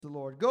The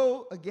Lord.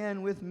 Go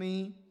again with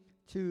me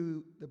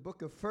to the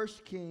book of 1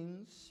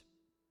 Kings.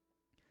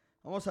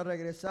 Vamos a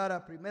regresar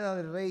a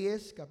Primera de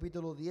Reyes,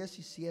 capítulo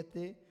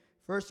 17.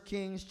 1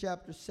 Kings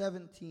chapter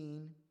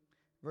 17,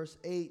 verse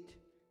 8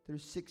 through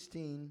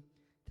 16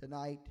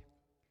 tonight.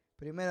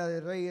 Primera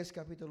de Reyes,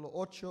 capítulo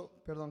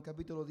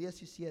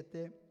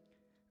 17,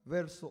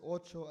 verso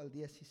 8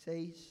 al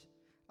 16.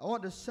 I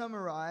want to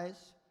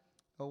summarize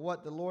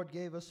what the Lord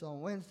gave us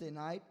on Wednesday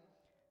night,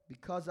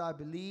 because I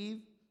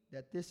believe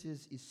that this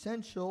is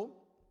essential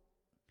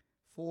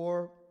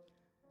for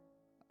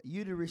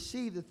you to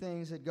receive the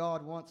things that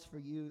God wants for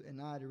you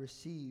and I to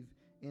receive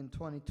in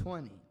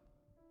 2020.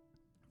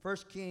 1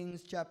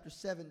 Kings chapter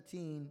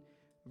 17,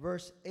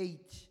 verse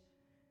 8.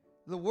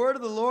 The word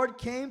of the Lord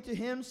came to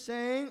him,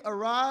 saying,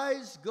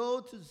 Arise, go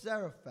to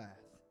Zarephath,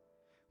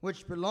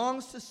 which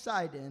belongs to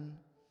Sidon,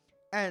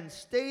 and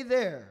stay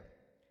there.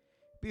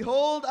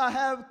 Behold, I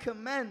have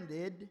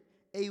commanded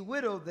a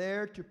widow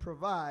there to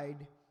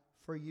provide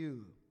for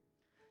you.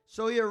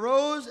 So he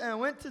arose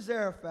and went to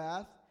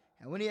Zarephath,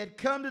 and when he had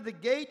come to the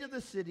gate of the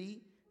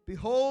city,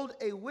 behold,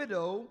 a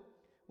widow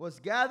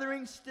was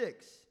gathering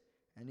sticks.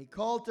 And he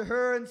called to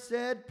her and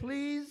said,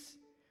 Please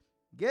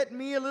get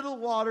me a little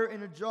water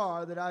in a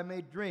jar that I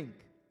may drink.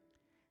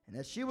 And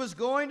as she was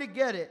going to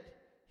get it,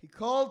 he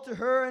called to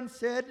her and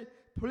said,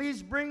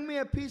 Please bring me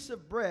a piece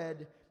of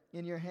bread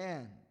in your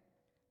hand.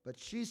 But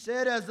she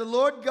said, As the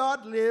Lord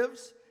God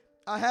lives,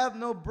 I have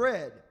no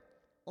bread,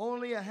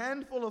 only a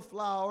handful of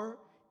flour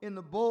in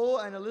the bowl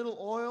and a little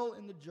oil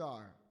in the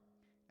jar.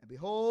 And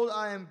behold,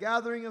 I am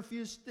gathering a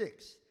few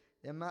sticks,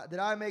 that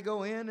I may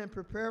go in and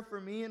prepare for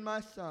me and my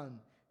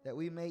son, that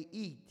we may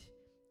eat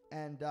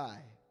and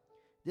die.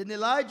 Then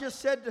Elijah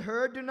said to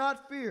her, Do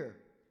not fear.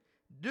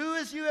 Do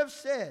as you have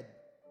said,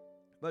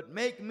 but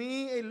make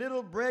me a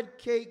little bread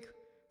cake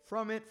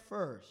from it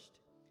first,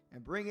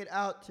 and bring it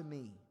out to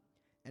me.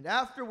 And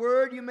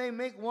afterward you may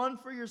make one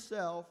for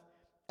yourself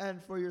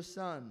and for your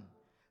son.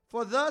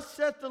 For thus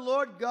saith the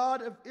Lord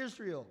God of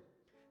Israel,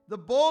 The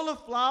bowl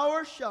of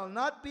flour shall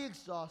not be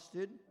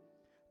exhausted,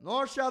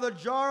 nor shall the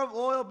jar of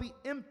oil be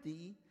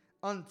empty,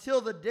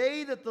 until the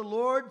day that the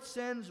Lord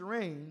sends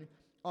rain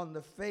on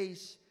the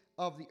face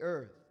of the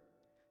earth.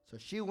 So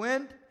she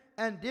went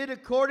and did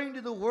according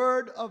to the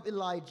word of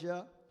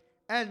Elijah,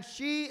 and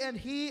she and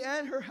he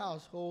and her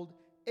household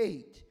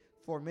ate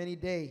for many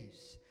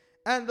days.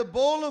 And the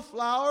bowl of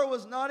flour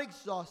was not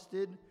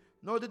exhausted,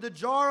 nor did the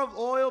jar of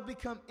oil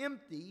become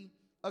empty,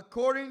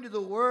 according to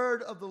the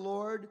word of the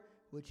Lord,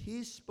 which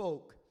he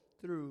spoke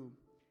through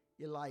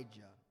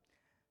Elijah.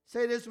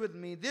 Say this with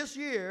me. This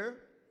year,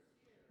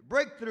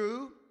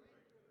 breakthrough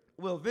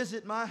will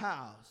visit my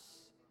house.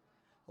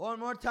 One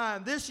more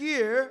time. This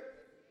year,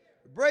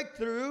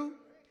 breakthrough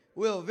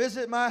will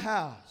visit my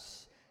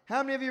house.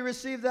 How many of you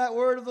received that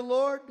word of the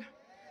Lord?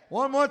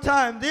 One more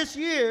time. This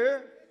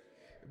year,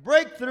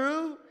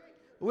 breakthrough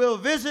will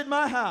visit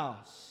my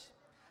house.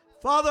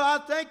 Father, I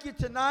thank you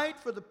tonight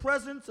for the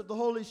presence of the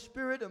Holy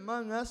Spirit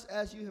among us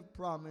as you have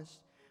promised.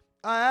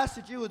 I ask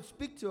that you would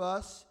speak to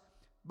us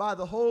by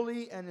the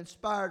holy and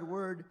inspired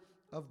word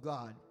of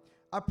God.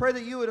 I pray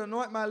that you would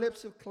anoint my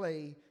lips of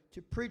clay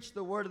to preach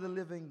the word of the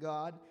living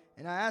God.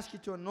 And I ask you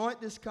to anoint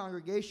this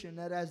congregation,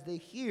 that as they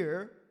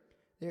hear,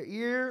 their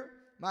ear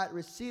might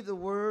receive the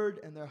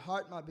word and their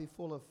heart might be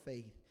full of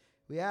faith.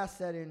 We ask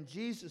that in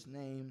Jesus'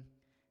 name.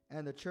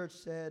 And the church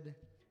said,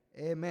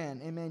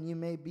 Amen. Amen. You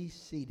may be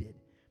seated.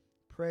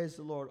 Praise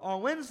the Lord.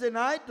 On Wednesday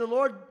night, the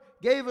Lord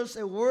gave us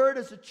a word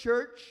as a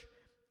church,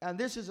 and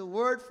this is a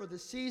word for the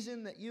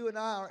season that you and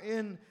I are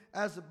in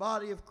as the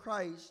body of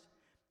Christ.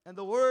 And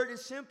the word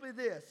is simply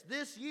this: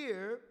 this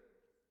year,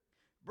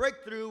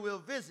 breakthrough will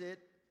visit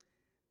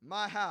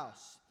my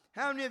house.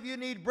 How many of you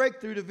need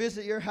breakthrough to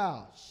visit your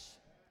house?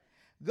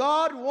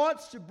 God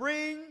wants to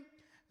bring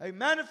a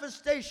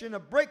manifestation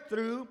of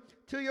breakthrough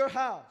to your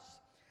house.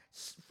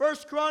 1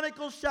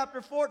 Chronicles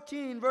chapter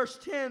 14, verse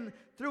 10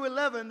 through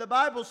 11, the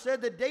Bible said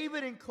that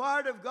David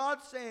inquired of God,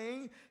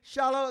 saying,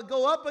 Shall I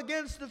go up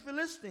against the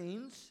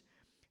Philistines?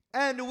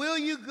 And will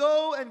you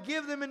go and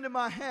give them into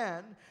my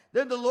hand?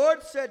 Then the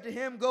Lord said to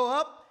him, Go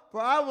up,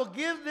 for I will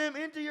give them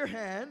into your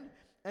hand,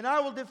 and I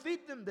will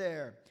defeat them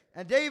there.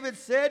 And David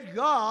said,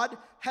 God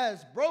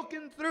has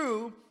broken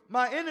through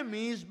my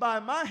enemies by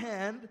my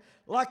hand,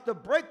 like the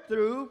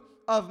breakthrough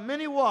of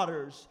many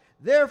waters.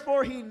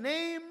 Therefore he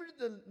named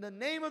the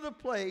name of the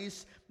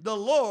place, The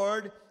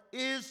Lord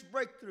is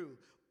Breakthrough.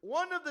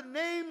 One of the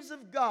names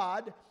of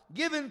God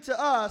given to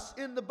us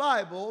in the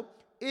Bible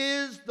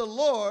is the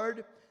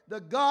Lord, the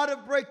God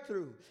of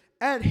breakthrough.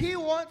 And he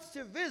wants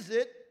to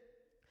visit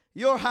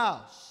your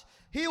house.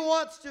 He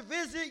wants to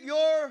visit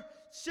your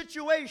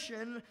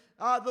situation,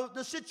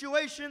 the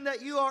situation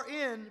that you are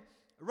in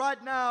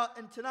right now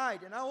and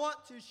tonight. And I want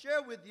to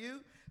share with you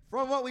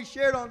from what we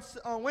shared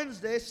on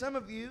Wednesday. Some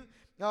of you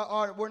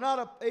were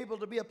not able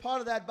to be a part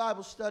of that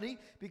Bible study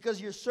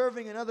because you're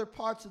serving in other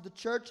parts of the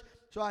church.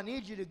 So I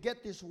need you to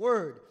get this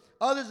word.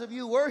 Others of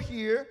you were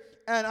here,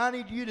 and I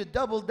need you to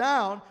double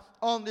down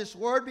on this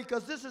word,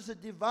 because this is a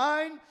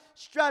divine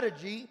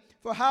strategy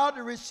for how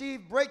to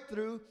receive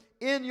breakthrough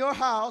in your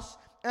house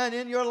and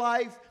in your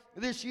life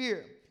this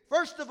year.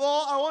 First of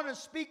all, I want to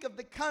speak of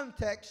the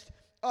context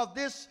of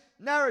this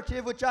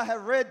narrative which I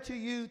have read to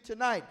you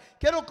tonight.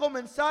 Quiero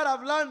comenzar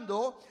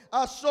hablando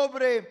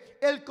sobre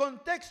el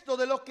contexto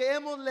de lo que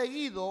hemos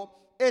leído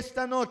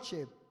esta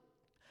noche.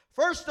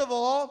 First of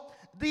all,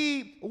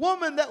 the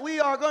woman that we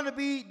are going to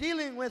be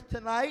dealing with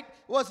tonight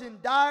was in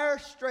dire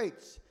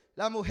straits.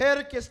 La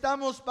mujer que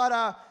estamos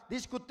para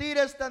discutir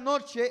esta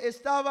noche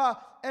estaba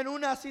en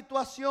una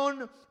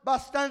situación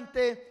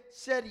bastante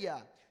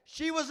seria.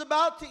 She was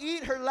about to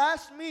eat her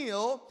last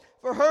meal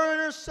for her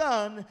and her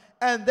son,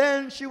 and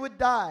then she would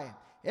die.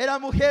 Era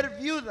mujer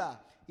viuda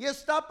y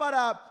está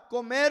para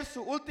comer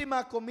su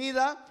última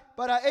comida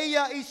para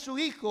ella y su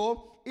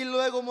hijo y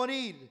luego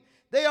morir.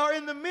 They are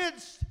in the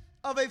midst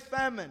of a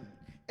famine.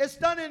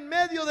 Están en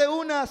medio de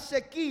una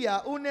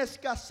sequía, una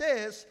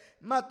escasez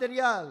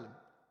material.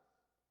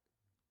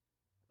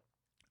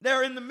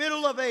 They're in the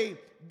middle of a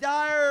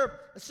dire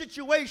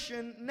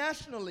situation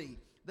nationally.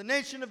 The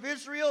nation of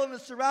Israel and the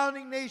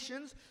surrounding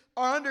nations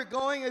are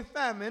undergoing a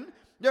famine.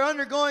 They're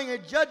undergoing a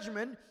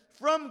judgment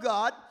from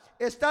God.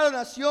 Está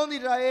la nación de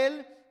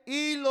Israel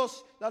y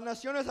las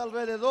naciones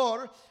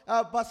alrededor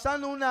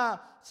pasando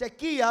una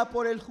sequía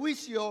por el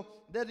juicio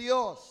de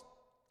Dios.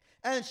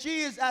 And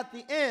she is at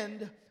the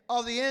end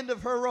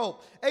of her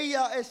rope.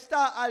 Ella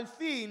está al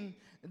fin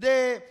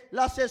de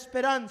las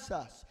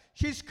esperanzas.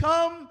 She's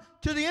come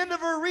to the end of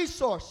her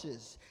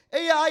resources.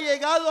 Ella ha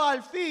llegado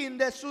al fin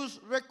de sus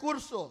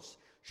recursos.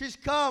 She's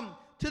come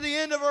to the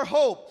end of her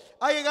hope.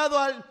 Ha llegado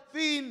al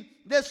fin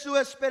de su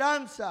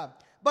esperanza.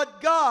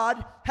 But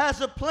God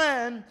has a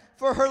plan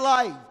for her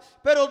life.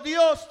 Pero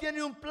Dios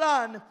tiene un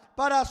plan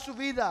para su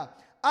vida.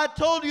 I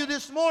told you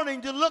this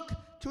morning to look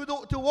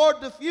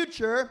toward the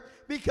future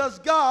because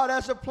God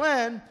has a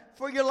plan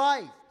for your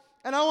life.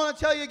 And I want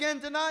to tell you again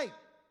tonight,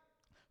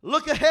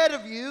 look ahead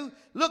of you,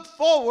 look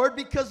forward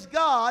because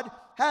God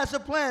has a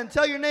plan.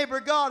 Tell your neighbor,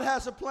 God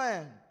has a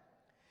plan.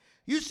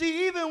 You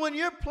see, even when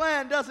your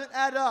plan doesn't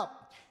add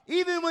up,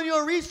 even when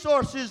your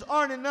resources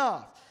aren't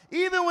enough,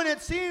 even when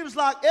it seems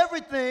like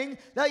everything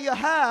that you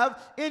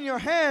have in your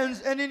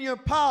hands and in your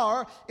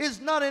power is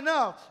not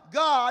enough,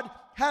 God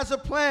has a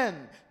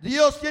plan.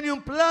 Dios tiene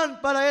un plan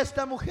para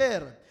esta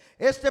mujer.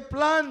 Este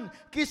plan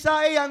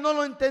quizá ella no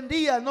lo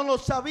entendía, no lo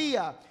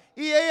sabía.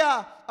 Y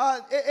ella,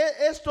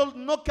 esto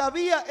no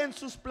cabía en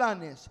sus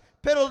planes.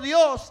 Pero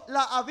Dios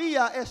la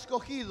había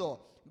escogido.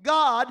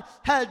 God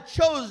had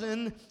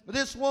chosen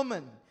this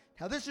woman.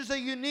 Now this is a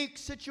unique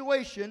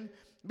situation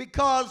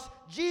because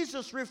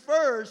Jesus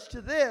refers to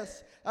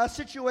this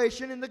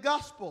situation in the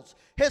Gospels.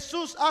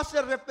 Jesús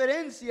hace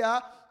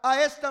referencia a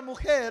esta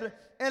mujer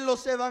en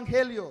los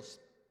Evangelios.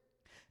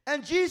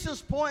 And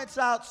Jesus points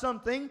out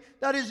something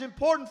that is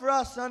important for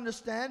us to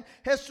understand.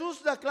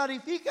 Jesús la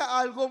clarifica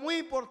algo muy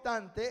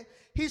importante.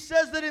 He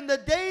says that in the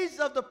days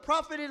of the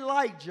prophet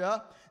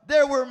Elijah,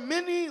 there were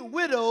many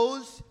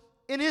widows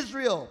in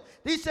Israel.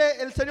 Dice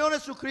el Señor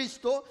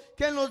Jesucristo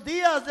que en los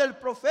días del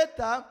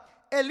profeta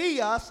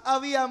Elías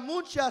había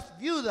muchas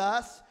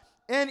viudas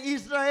en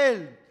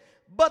Israel.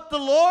 But the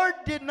Lord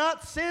did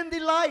not send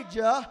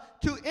Elijah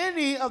to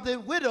any of the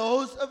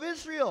widows of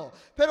Israel.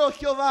 Pero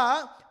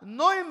Jehová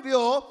no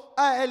envió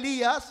a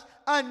Elías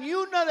a ni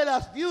una de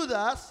las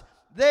viudas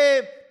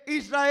de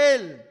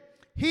Israel.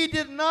 He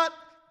did not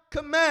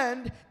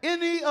command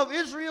any of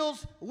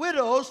Israel's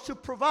widows to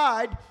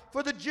provide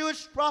for the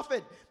Jewish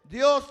prophet.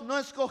 Dios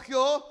no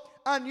escogió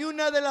a ni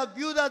una de las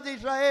viudas de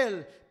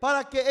Israel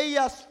para que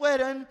ellas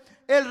fueran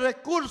el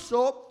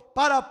recurso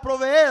para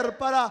proveer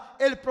para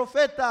el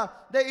profeta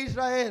de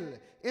Israel.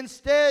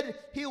 Instead,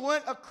 he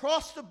went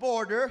across the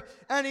border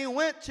and he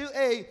went to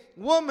a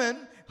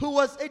woman who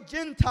was a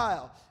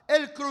Gentile.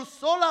 Él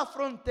cruzó la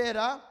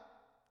frontera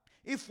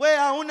y fue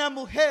a una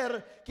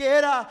mujer que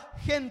era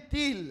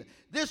gentil.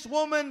 This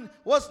woman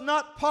was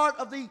not part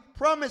of the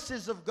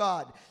promises of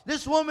God.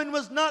 This woman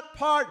was not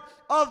part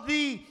of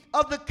the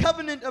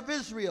covenant of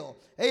Israel.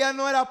 Ella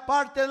no era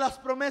parte de las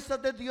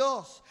promesas de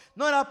Dios.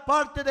 No era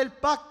parte del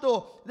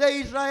pacto de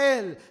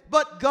Israel.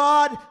 But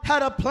God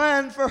had a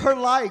plan for her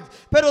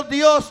life. Pero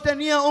Dios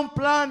tenía un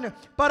plan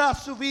para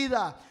su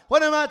vida.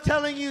 What am I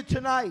telling you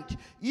tonight?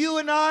 You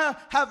and I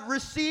have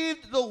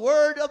received the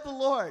word of the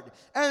Lord.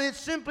 And it's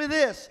simply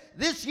this.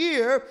 This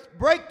year,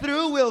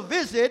 breakthrough will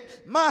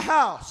visit my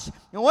house.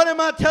 And what am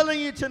I telling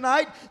you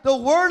tonight? The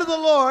word of the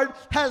Lord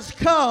has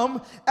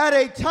come at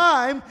a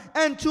time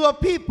and to a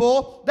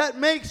people that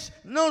makes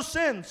no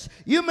sense.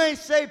 You may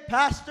say,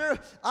 Pastor,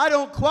 I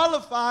don't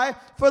qualify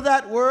for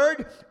that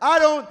word. I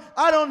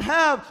don't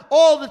have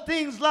all the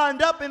things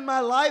lined up in my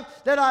life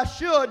that I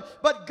should.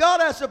 But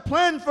God has a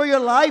plan for your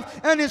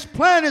life, and His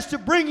plan is to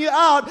bring you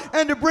out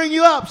and to bring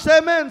you up. Say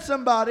amen,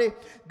 somebody.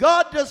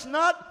 God does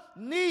not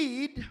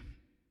need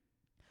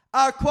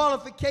our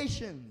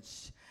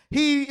qualifications.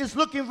 He is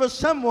looking for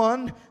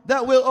someone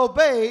that will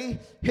obey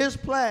His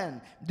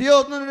plan.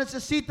 Dios no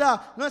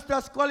necesita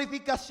nuestras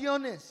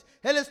cualificaciones.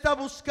 Él está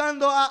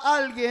buscando a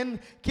alguien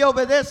que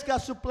obedezca a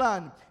su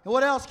plan. And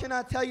what else can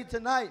I tell you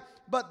tonight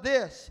but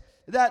this?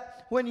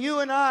 That when you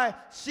and I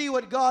see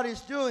what God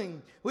is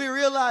doing, we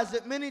realize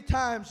that many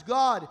times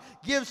God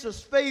gives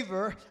us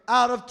favor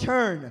out of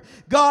turn.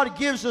 God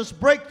gives us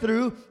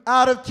breakthrough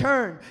out of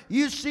turn.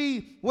 You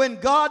see, when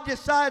God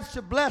decides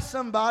to bless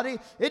somebody,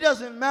 it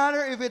doesn't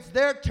matter if it's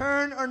their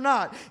turn or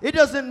not. It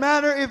doesn't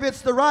matter if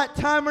it's the right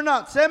time or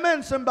not. Say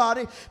amen,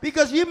 somebody.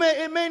 Because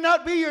it may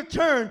not be your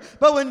turn,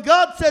 but when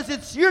God says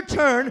it's your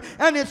turn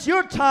and it's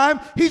your time,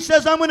 He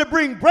says, I'm going to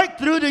bring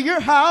breakthrough to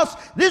your house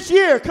this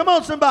year. Come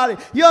on, somebody.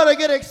 You ought to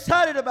get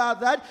excited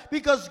about that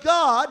because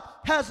God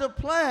has a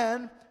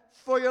plan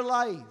for your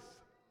life.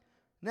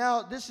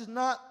 Now, this is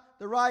not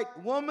the right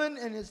woman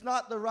and it's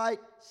not the right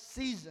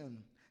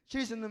season.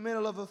 She's in the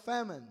middle of a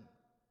famine.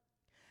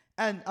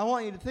 And I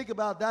want you to think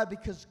about that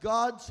because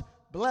God's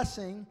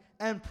blessing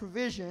and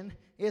provision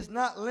is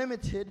not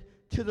limited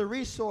to the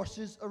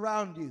resources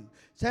around you.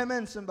 Say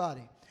amen,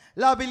 somebody.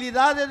 La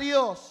habilidad de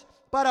Dios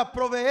para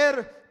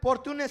proveer por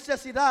tu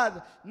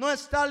necesidad no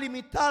está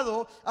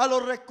limitado a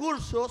los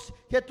recursos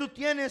que tú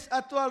tienes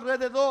a tu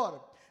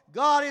alrededor.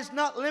 God is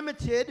not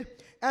limited,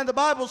 and the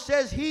Bible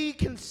says He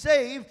can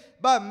save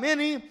by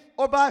many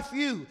or by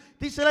few.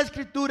 Dice la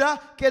Escritura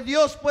que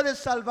Dios puede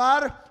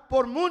salvar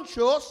por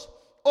muchos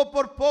o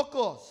por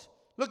pocos.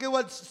 Look at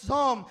what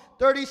Psalm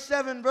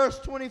 37 verse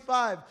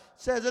 25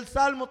 says. El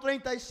Salmo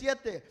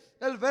 37,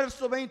 el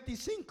verso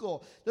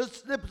 25.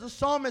 The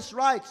psalmist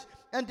writes,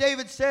 and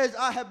David says,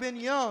 I have been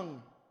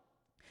young,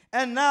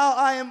 and now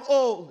I am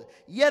old,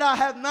 yet I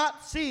have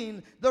not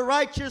seen the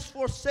righteous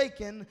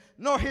forsaken,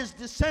 nor his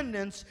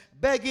descendants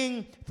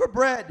begging for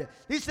bread.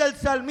 Dice el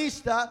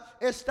salmista,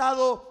 he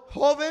estado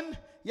joven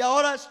y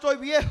ahora estoy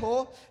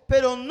viejo,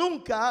 pero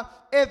nunca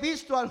he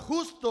visto al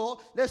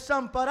justo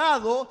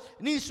desamparado,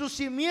 ni su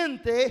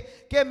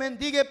simiente que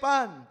mendigue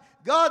pan.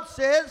 God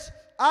says,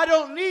 I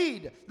don't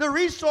need the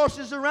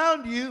resources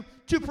around you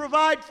to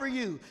provide for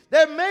you.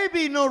 There may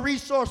be no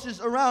resources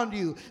around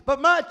you,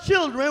 but my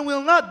children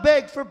will not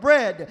beg for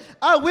bread.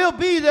 I will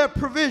be their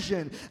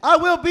provision. I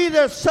will be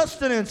their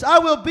sustenance. I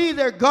will be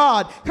their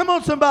God. Come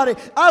on, somebody.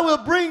 I will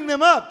bring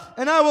them up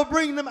and I will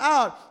bring them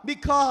out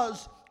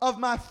because of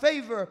my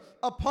favor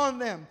upon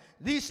them.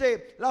 Dice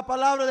la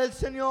palabra del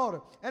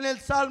Señor en el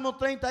Salmo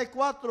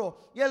 34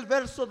 y el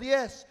verso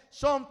 10,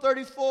 Psalm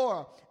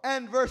 34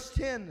 and verse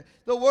 10.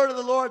 The word of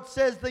the Lord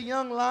says, the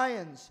young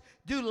lions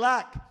do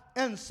lack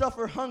and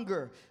suffer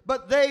hunger,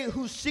 but they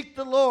who seek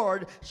the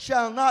Lord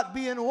shall not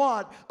be in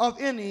want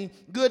of any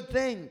good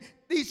thing.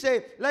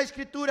 Dice la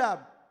Escritura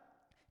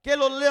que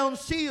los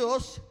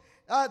leoncillos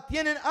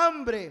tienen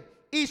hambre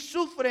y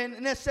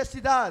sufren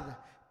necesidad,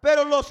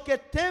 pero los que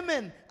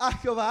temen a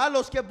Jehová,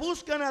 los que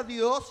buscan a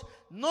Dios,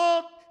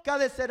 no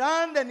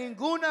carecerán de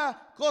ninguna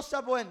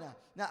cosa buena.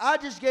 Now, I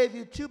just gave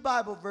you 2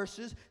 Bible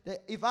verses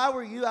that if I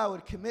were you, I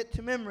would commit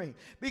to memory.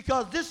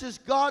 Because this is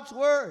God's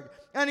word.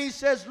 And He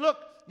says, look,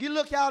 you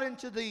look out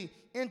into the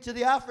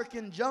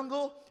African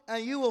jungle,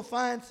 and you will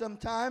find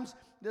sometimes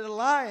that a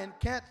lion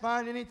can't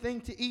find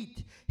anything to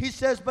eat. He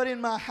says, but in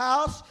my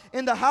house,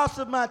 in the house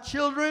of my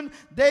children,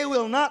 they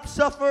will not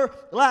suffer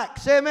lack.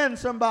 Say amen,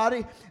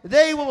 somebody.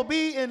 They will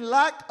be in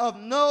lack of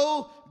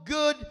no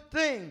good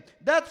thing.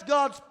 That's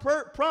God's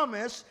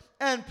promise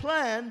and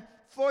plan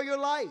for your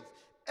life.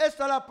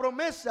 Esta es la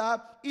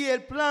promesa y el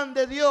plan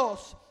de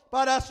Dios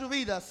para su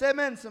vida. Say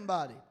amen,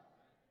 somebody.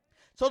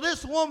 So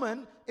this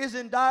woman is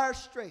in dire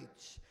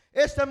straits.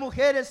 Esta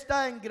mujer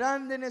está en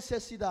grande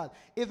necesidad.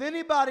 If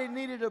anybody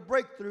needed a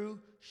breakthrough,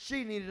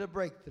 she needed a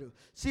breakthrough.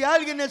 Si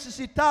alguien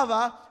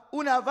necesitaba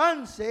un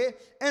avance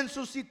en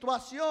su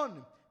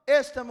situación,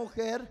 esta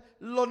mujer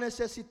lo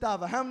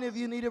necesitaba. How many of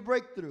you need a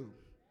breakthrough?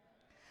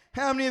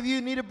 How many of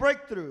you need a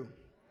breakthrough?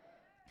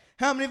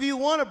 How many of you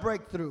want a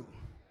breakthrough?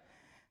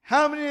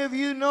 How many of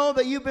you know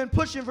that you've been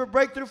pushing for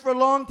breakthrough for a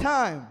long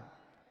time?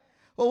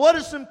 Well, what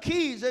are some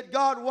keys that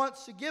God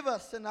wants to give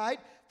us tonight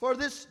for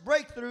this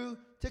breakthrough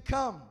to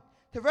come?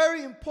 They're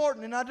very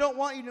important, and I don't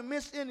want you to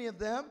miss any of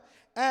them.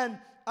 And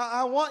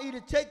I want you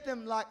to take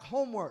them like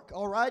homework,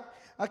 all right?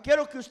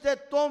 Quiero que usted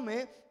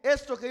tome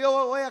esto que yo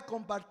voy a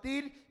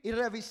compartir y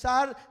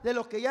revisar de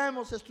lo que ya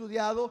hemos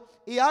estudiado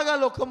y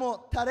hágalo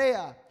como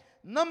tarea.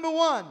 Number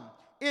 1,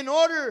 in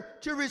order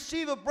to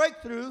receive a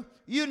breakthrough,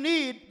 you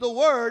need the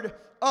word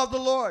of the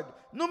Lord.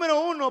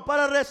 Número 1,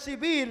 para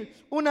recibir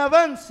un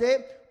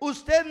avance,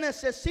 usted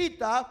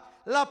necesita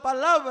la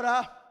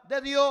palabra de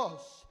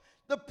Dios.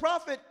 The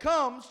prophet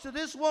comes to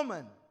this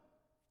woman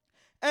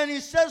and he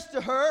says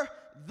to her,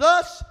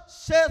 thus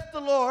saith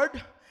the Lord.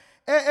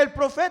 El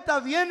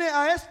profeta viene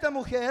a esta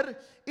mujer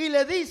y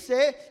le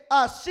dice,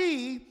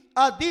 así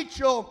ha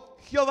dicho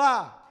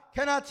Jehová.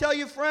 Can I tell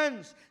you,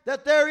 friends,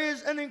 that there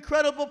is an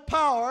incredible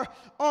power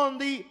on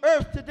the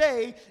earth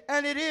today,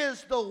 and it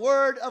is the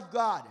word of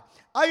God.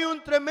 Hay un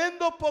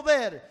tremendo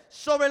poder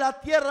sobre la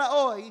tierra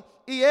hoy,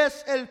 y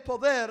es el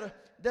poder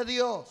de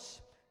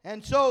Dios.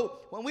 And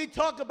so, when we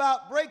talk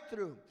about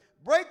breakthrough,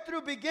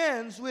 breakthrough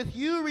begins with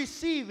you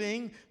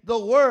receiving the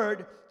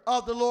word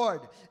of the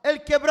Lord. El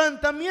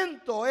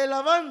quebrantamiento, el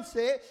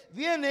avance,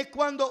 viene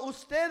cuando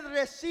usted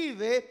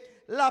recibe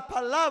la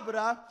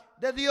palabra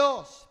de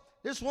Dios.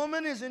 This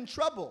woman is in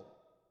trouble.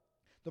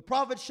 The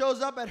prophet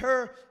shows up at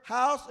her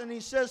house and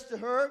he says to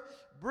her,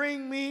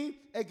 bring me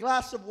a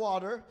glass of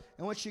water.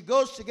 And when she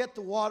goes to get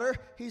the water,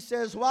 he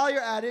says, while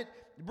you're at it,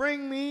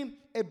 bring me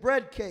a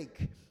bread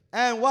cake.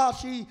 And while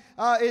she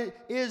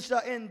is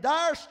in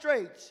dire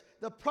straits,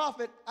 the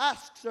prophet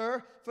asks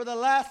her for the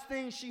last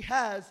thing she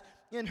has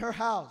in her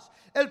house.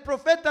 El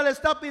profeta le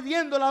está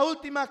pidiendo la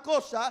última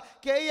cosa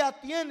que ella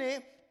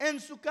tiene en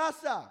su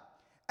casa.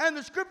 And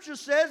the scripture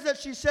says that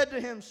she said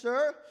to him,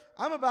 sir,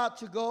 I'm about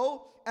to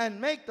go and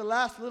make the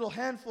last little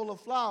handful of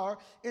flour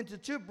into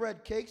 2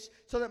 bread cakes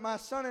so that my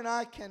son and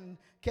I can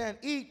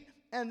eat,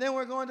 and then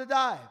we're going to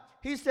die.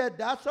 He said,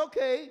 that's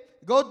okay.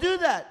 Go do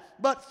that.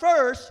 But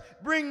first,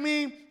 bring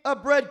me a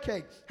bread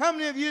cake. How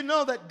many of you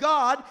know that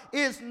God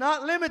is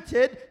not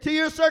limited to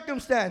your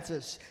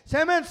circumstances?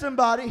 Say amen,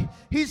 somebody.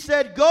 He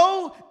said,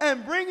 go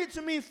and bring it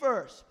to me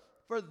first.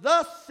 For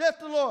thus saith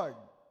the Lord,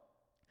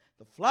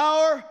 the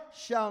flour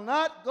shall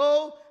not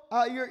go,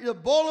 your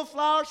bowl of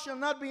flour shall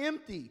not be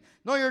empty,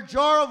 nor your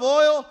jar of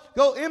oil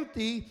go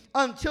empty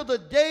until the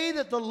day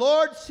that the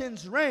Lord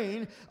sends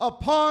rain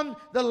upon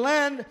the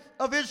land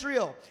of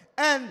Israel.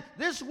 And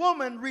this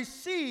woman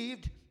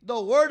received the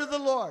word of the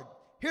Lord.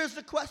 Here's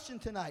the question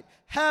tonight.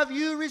 Have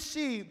you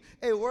received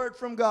a word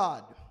from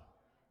God?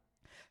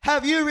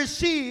 Have you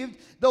received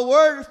the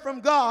word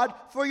from God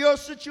for your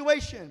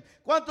situation?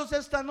 ¿Cuántos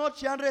esta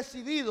noche han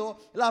recibido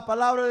la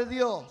palabra de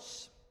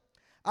Dios?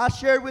 I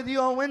shared with you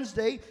on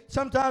Wednesday,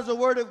 sometimes the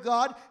word of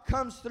God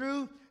comes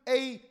through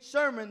a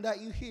sermon that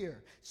you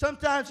hear.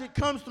 Sometimes it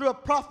comes through a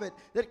prophet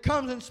that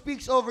comes and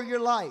speaks over your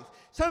life.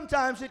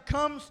 Sometimes it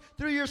comes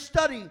through your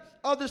study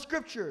of the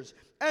scriptures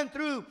and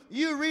through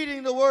you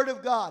reading the word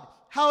of God.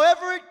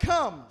 However it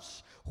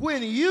comes,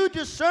 when you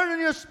discern in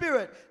your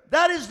spirit,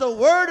 that is the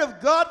word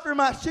of God for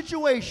my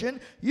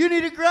situation, you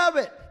need to grab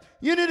it.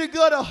 You need to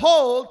get a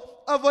hold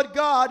of what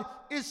God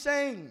is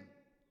saying.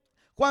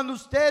 Cuando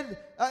usted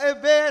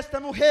ve a esta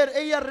mujer,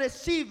 ella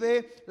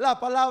recibe la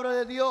palabra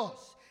de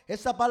Dios.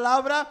 Esa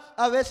palabra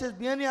a veces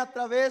viene a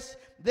través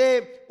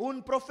de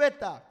un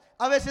profeta,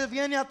 a veces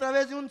viene a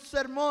través de un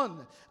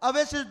sermón, a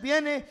veces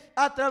viene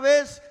a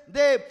través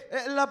de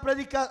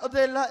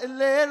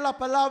leer la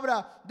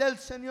palabra del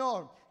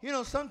Señor. You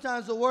know,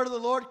 sometimes the word of the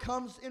Lord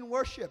comes in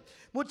worship.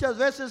 Muchas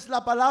veces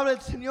la palabra del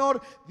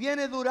Señor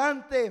viene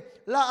durante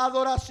la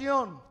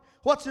adoración.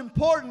 What's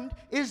important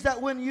is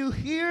that when you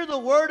hear the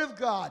word of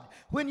God,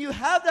 when you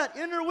have that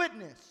inner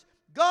witness,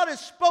 God has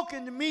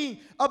spoken to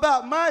me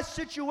about my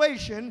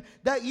situation,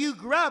 that you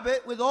grab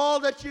it with all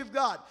that you've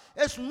got.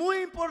 Es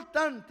muy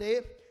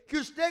importante que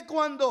usted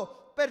cuando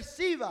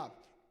perciba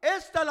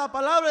esta la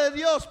palabra de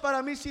Dios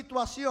para mi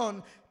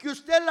situación, que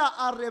usted la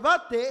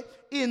arrebate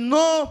y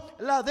no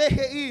la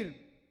deje ir.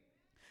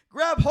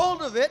 Grab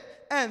hold of it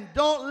and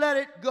don't let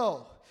it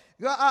go.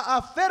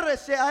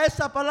 Aférrese a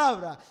esa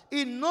palabra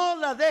y no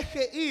la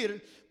deje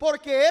ir,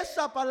 porque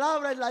esa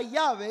palabra es la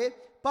llave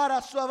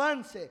para su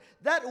avance.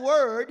 That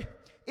word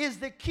is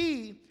the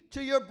key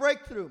to your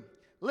breakthrough.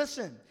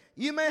 Listen,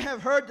 you may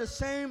have heard the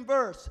same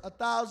verse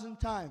 1,000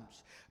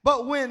 times,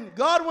 but when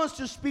God wants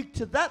to speak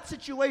to that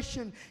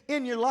situation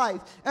in your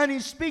life, and He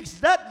speaks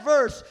that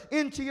verse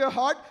into your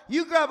heart,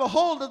 you grab a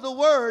hold of the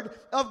word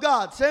of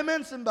God. Say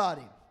amen,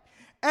 somebody.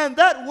 And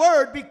that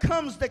word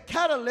becomes the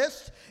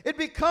catalyst. It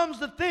becomes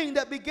the thing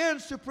that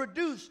begins to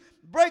produce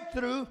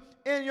breakthrough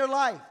in your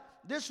life.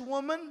 This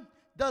woman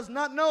does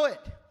not know it,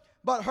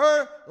 but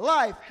her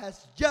life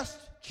has just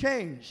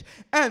changed.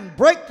 And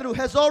breakthrough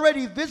has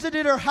already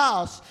visited her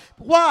house.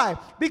 Why?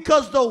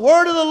 Because the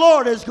word of the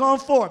Lord has gone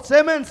forth. Say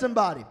amen,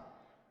 somebody.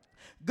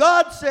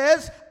 God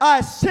says, I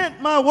sent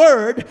my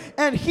word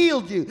and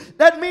healed you.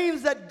 That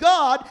means that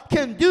God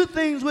can do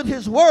things with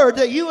His word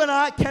that you and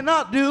I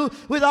cannot do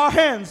with our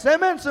hands.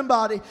 Amen,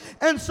 somebody.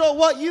 And so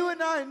what you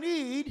and I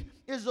need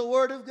is the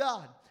word of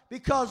God,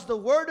 because the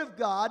word of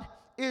God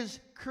is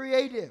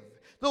creative.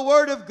 The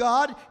word of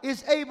God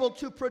is able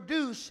to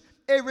produce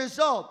a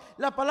result.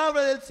 La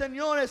palabra del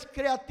Señor es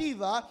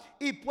creativa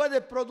y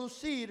puede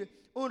producir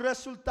un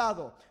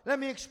resultado. Let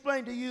me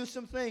explain to you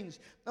some things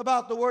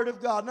about the Word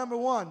of God. Number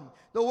one,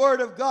 the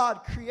Word of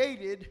God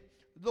created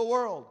the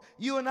world.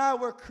 You and I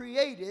were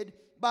created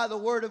by the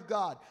Word of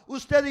God.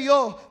 Usted y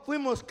yo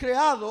fuimos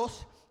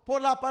creados por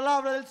la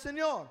palabra del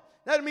Señor.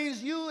 That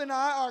means you and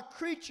I are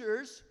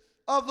creatures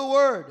of the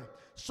Word.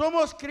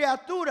 Somos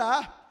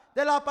criatura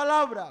de la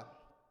palabra.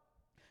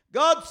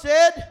 God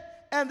said,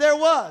 and there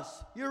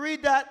was. You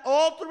read that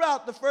all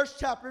throughout the first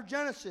chapter of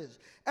Genesis.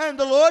 And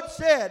the Lord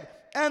said,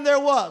 and there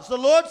was. The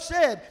Lord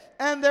said,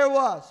 and there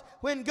was.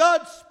 When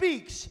God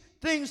speaks,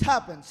 things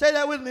happen. Say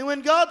that with me.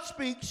 When God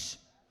speaks,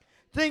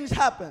 things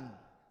happen.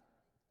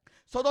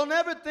 So don't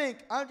ever think,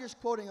 I'm just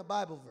quoting a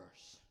Bible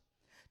verse.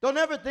 Don't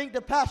ever think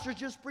the pastor's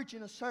just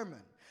preaching a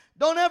sermon.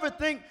 Don't ever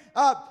think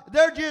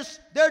they're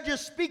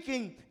just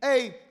speaking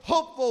a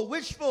hopeful,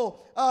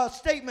 wishful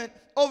statement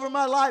over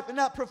my life in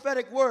that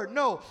prophetic word.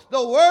 No,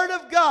 the Word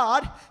of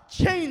God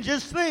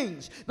changes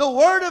things. The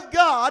Word of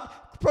God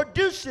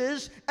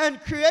produces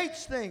and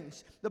creates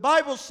things. The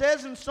Bible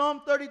says in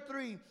Psalm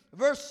 33,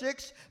 verse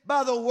 6,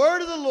 by the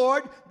word of the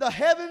Lord the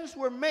heavens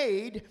were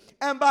made,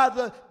 and by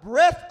the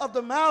breath of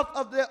the mouth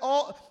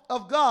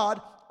of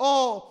God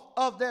all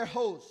of their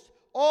hosts.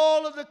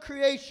 All of the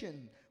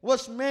creation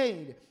was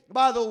made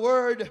by the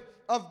word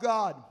of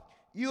God.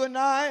 You and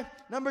I,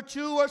 number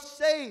two, are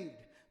saved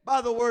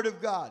by the word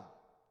of God.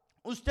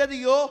 Usted y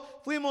yo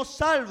fuimos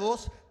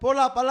salvos por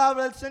la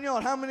palabra del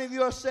Señor. How many of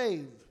you are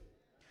saved?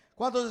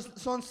 ¿Cuántos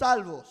son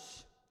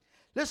salvos?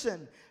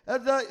 Listen,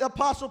 the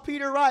Apostle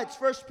Peter writes,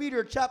 1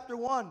 Peter chapter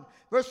 1,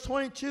 verse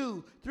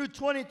 22 through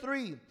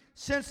 23.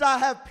 Since I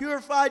have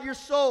purified your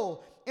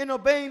soul in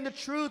obeying the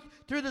truth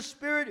through the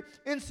Spirit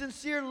in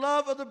sincere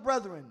love of the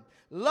brethren.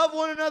 Love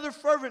one another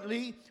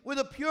fervently with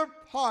a pure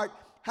heart,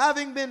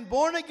 having been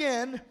born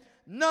again,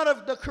 not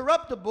of the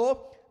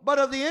corruptible, but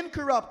of the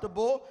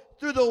incorruptible,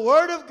 through the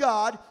word of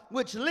God,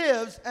 which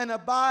lives and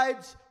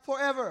abides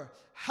forever.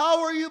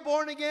 How are you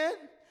born again?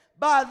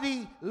 By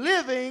the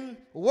living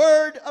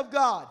word of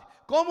God.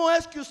 ¿Cómo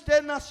es que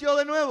usted nació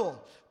de nuevo?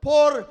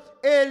 Por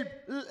el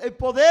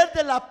poder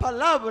de la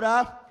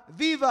palabra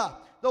viva.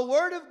 The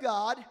word of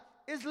God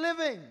is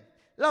living.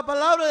 La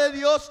palabra de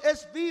Dios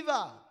es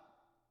viva.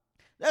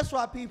 That's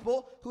why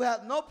people who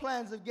have no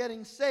plans of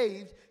getting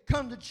saved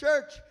come to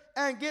church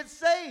and get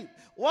saved.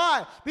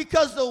 Why?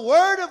 Because the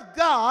word of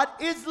God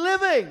is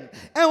living.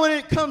 And when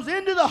it comes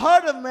into the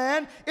heart of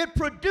man, it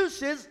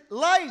produces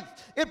life.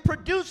 It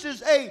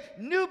produces a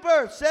new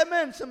birth. Say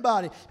amen,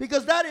 somebody.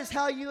 Because that is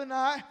how you and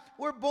I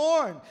were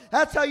born.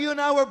 That's how you and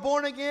I were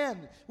born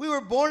again. We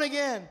were born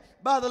again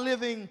by the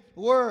living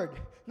word.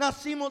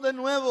 Nacimos de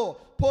nuevo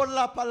por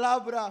la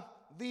palabra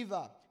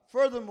viva.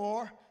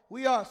 Furthermore,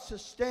 we are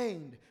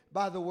sustained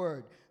by the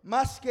word.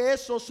 Más que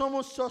eso,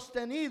 somos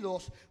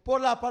sostenidos por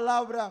la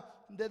palabra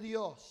de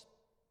Dios.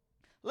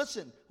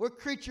 Listen, we're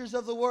creatures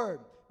of the word.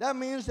 That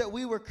means that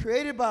we were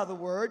created by the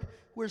word,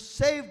 we're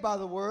saved by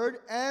the word,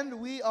 and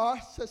we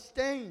are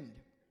sustained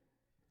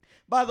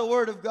by the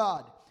word of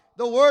God.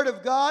 The word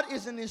of God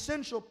is an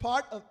essential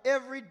part of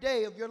every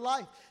day of your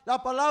life. La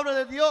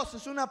palabra de Dios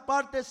es una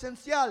parte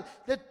esencial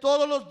de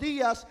todos los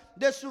días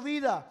de su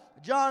vida.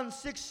 John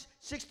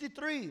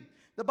 6:63.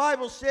 The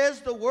Bible says,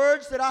 the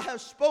words that I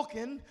have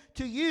spoken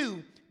to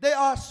you, they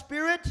are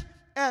spirit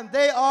and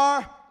they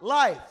are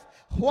life.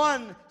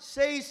 Juan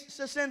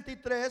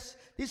 6:63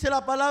 dice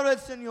la palabra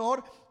del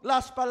Señor,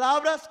 las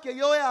palabras que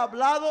yo he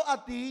hablado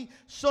a ti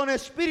son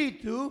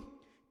espíritu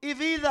y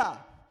vida.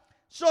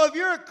 So if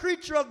you're a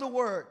creature of the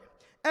word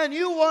and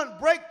you want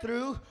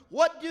breakthrough,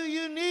 what do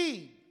you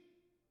need?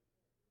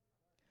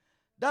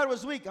 That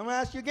was weak. I'm going to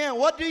ask you again,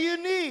 what do you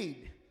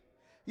need?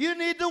 You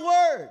need the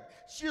word.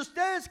 Si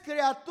usted es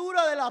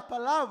criatura de la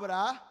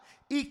palabra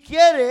y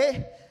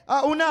quiere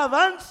un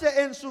avance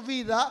en su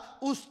vida,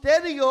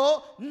 usted y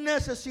yo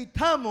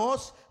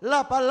necesitamos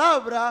la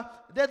palabra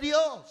de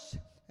Dios.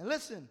 And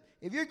listen,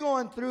 if you're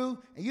going through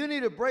and you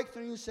need a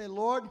breakthrough, you say,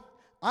 Lord,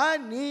 I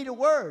need a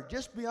word.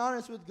 Just be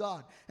honest with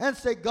God and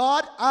say,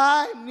 God,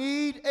 I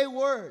need a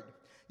word.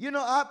 You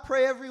know, I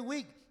pray every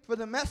week for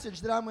the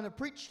message that I'm going to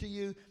preach to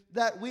you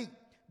that week.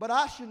 But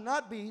I should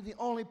not be the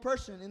only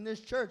person in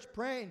this church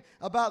praying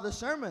about the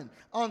sermon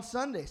on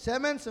Sunday. Say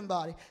amen,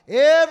 somebody.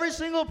 Every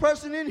single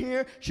person in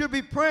here should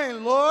be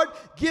praying, Lord,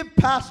 give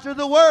Pastor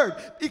the word,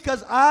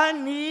 because I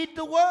need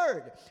the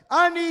word.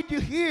 I need to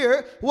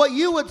hear what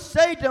you would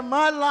say to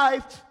my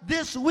life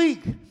this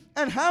week.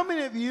 And how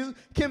many of you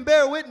can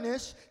bear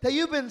witness that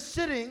you've been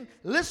sitting,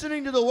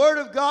 listening to the word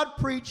of God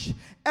preach,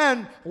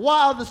 and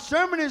while the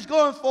sermon is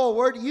going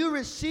forward, you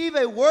receive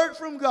a word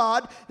from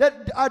God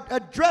that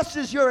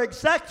addresses your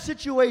exact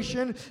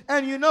situation,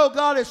 and you know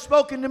God has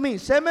spoken to me.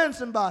 Say amen,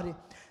 somebody.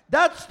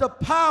 That's the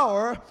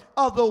power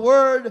of the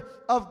word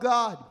of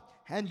God.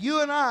 And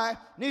you and I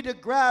need to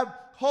grab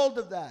hold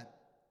of that.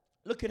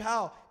 Look at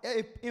how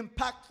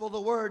impactful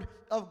the word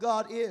of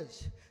God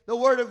is. The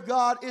word of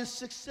God is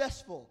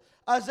successful.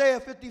 Isaiah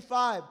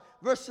 55,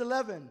 verse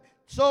 11.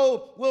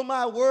 So will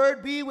my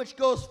word be which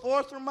goes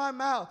forth from my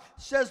mouth,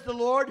 says the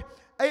Lord.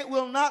 It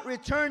will not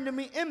return to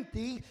me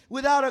empty,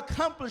 without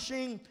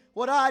accomplishing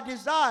what I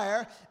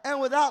desire and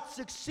without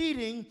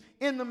succeeding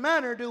in the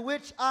manner to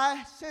which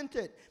I sent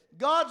it.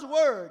 God's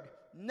word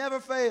never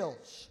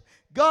fails.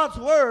 God's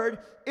word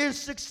is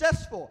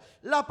successful.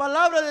 La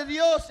palabra de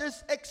Dios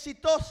es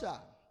exitosa.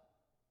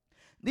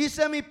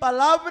 Dice mi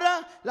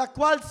palabra, la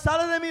cual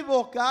sale de mi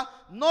boca,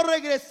 no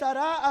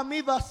regresará a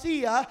mí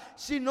vacía,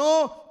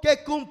 sino que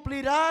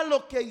cumplirá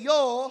lo que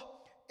yo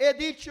he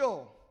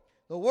dicho.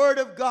 The word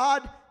of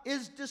God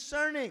is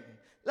discerning.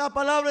 La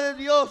palabra de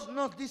Dios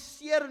nos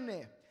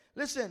discierne.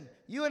 Listen,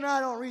 you and I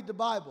don't read the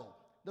Bible.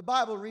 The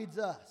Bible reads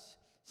us.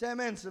 Say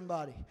amen,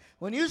 somebody.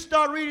 When you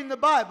start reading the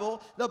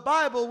Bible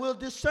will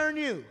discern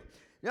you.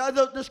 Now,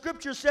 the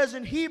scripture says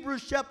in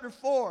Hebrews chapter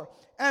 4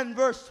 and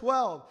verse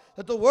 12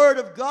 that the word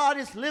of God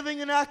is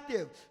living and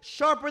active,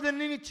 sharper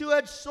than any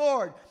two-edged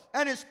sword,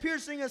 and is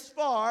piercing as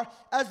far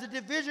as the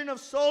division of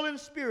soul and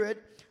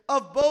spirit,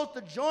 of both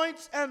the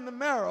joints and the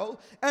marrow,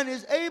 and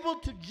is able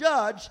to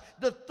judge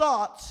the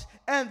thoughts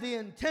and the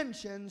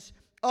intentions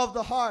of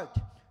the heart.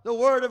 The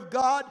word of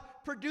God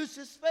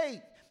produces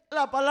faith.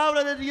 La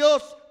palabra de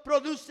Dios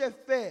produce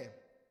fe.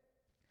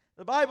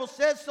 The Bible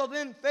says, so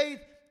then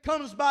faith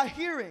comes by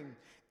hearing,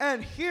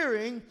 and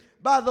hearing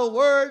by the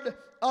word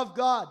of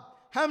God.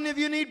 How many of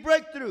you need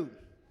breakthrough?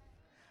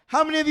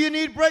 How many of you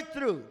need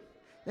breakthrough?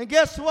 And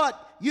guess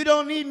what? You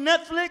don't need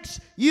Netflix,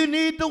 you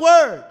need the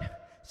word.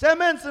 Say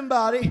amen,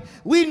 somebody.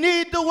 We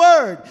need the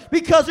word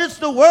because it's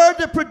the word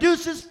that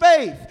produces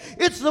faith.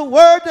 It's the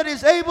word that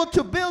is able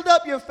to build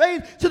up your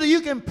faith so that you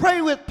can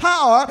pray with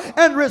power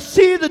and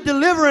receive the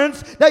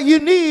deliverance that you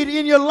need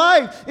in your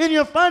life, in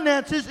your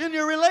finances, in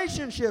your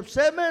relationships.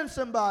 Say amen,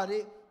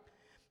 somebody.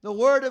 The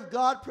word of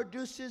God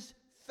produces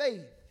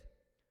faith.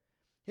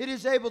 It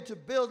is able to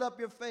build up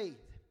your faith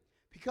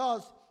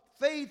because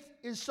faith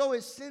is so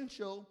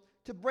essential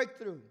to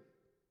breakthrough.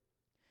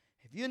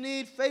 If you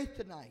need faith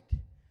tonight,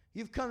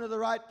 you've come to the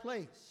right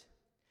place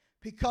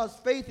because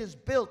faith is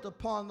built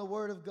upon the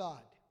word of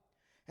God.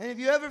 And if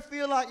you ever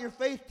feel like your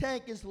faith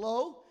tank is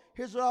low,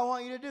 here's what I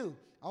want you to do.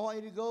 I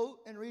want you to go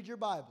and read your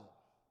Bible.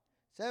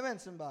 Say amen,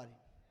 somebody.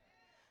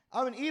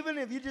 I mean, even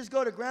if you just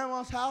go to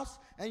grandma's house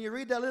and you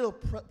read that little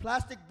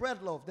plastic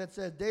bread loaf that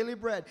says daily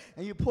bread,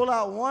 and you pull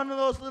out one of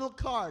those little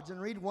cards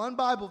and read one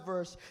Bible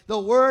verse, the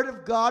word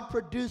of God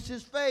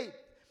produces faith.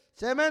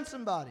 Say amen,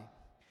 somebody.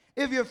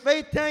 If your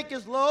faith tank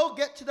is low,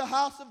 get to the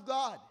house of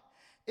God.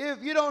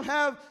 If you don't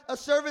have a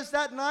service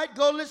that night,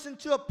 go listen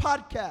to a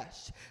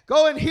podcast.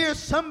 Go and hear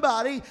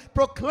somebody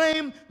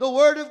proclaim the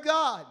word of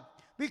God.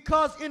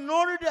 Because in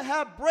order to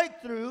have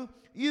breakthrough,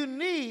 you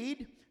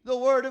need the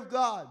word of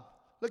God.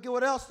 Look at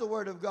what else the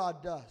word of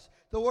God does.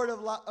 The word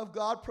of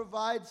God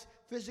provides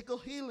physical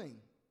healing.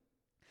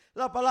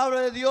 La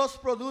palabra de Dios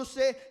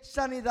produce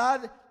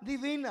sanidad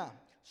divina.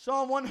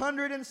 Psalm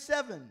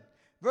 107,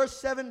 verse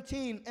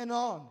 17 and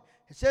on.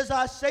 It says,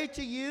 I say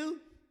to you,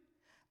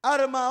 out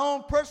of my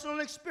own personal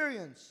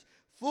experience,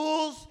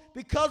 fools,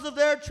 because of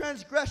their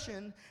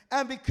transgression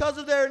and because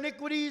of their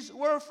iniquities,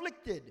 were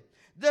afflicted.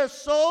 Their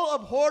soul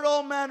abhorred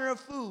all manner of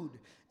food,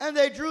 and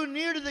they drew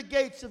near to the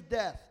gates of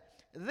death.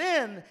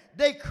 Then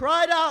they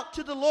cried out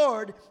to the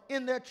Lord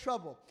in their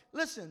trouble.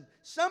 Listen,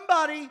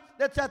 somebody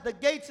that's at the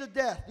gates of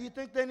death, do you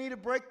think they need a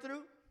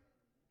breakthrough?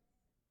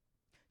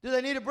 Do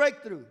they need a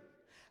breakthrough?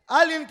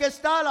 Alguien que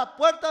está a la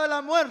puerta de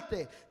la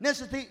muerte,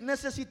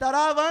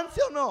 ¿necesitará avance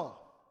o no?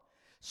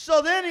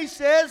 So then he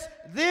says,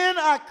 then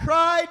I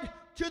cried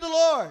to the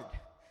Lord.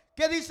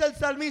 ¿Qué dice el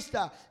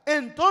salmista?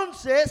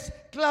 Entonces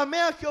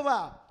clamé a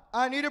Jehová.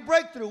 I need a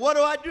breakthrough.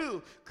 What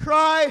do?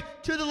 Cry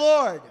to the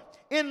Lord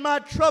in my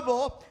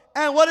trouble.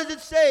 And what does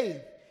it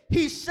say?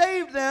 He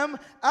saved them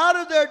out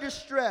of their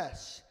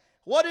distress.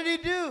 What did he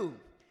do?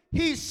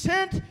 He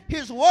sent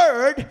his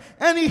word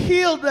and he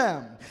healed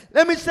them.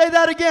 Let me say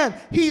that again.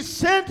 He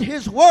sent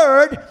his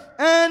word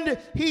and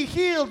he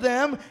healed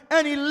them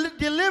and he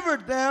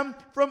delivered them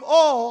from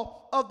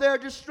all of their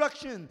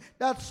destruction.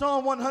 That's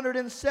Psalm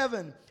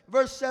 107,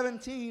 verse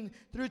 17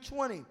 through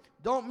 20.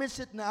 Don't miss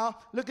it now.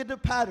 Look at the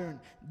pattern.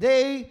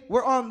 They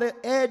were on the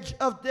edge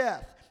of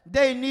death.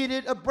 They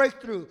needed a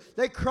breakthrough.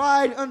 They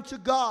cried unto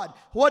God.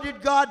 What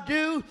did God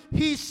do?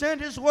 He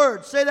sent his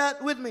word. Say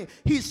that with me.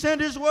 He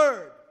sent his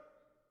word.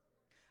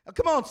 Now,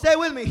 come on, say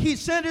with me. He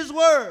sent his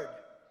word.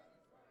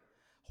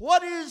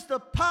 What is the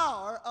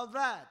power of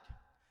that?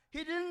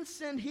 He didn't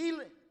send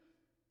healing.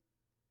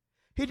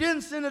 He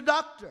didn't send a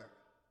doctor.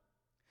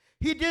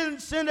 He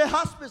didn't send a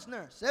hospice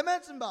nurse.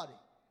 Amen, somebody.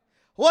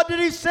 What did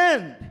he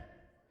send?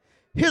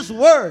 His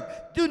word.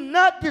 Do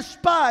not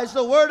despise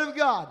the word of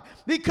God,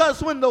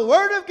 because when the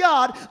word of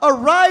God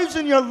arrives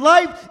in your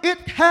life, it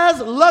has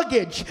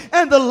luggage,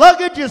 and the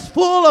luggage is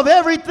full of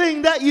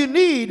everything that you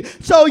need.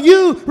 So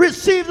you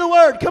receive the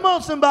word. Come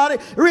on,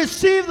 somebody.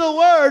 Receive the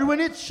word when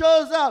it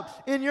shows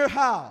up in your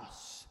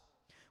house.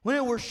 When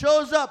it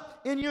shows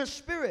up in your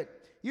spirit,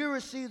 you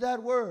receive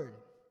that word.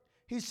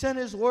 He sent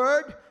his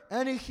word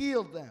and he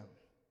healed them.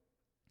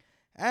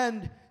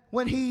 And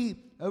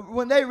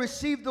when they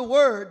received the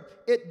word,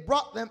 it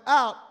brought them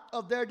out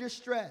of their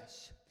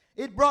distress.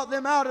 It brought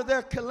them out of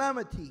their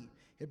calamity.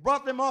 It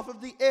brought them off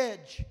of the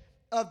edge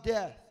of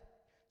death.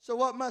 So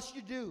what must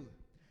you do?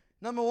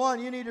 Number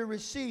one, you need to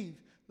receive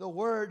the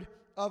word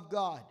of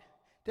God.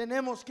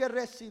 Tenemos que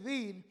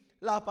recibir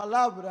la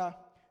palabra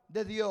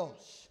de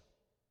Dios.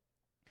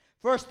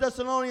 1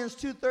 Thessalonians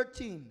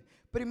 2:13.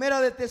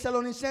 Primera de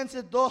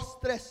Tesalonicenses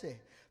 2:13.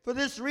 For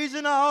this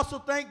reason I also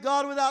thank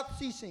God without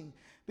ceasing,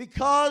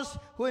 because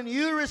when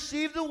you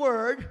received the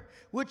word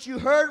which you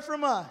heard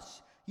from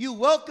us, you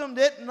welcomed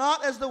it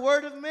not as the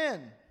word of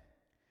men,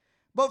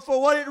 but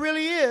for what it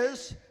really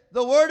is,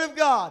 the word of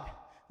God,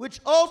 which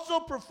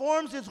also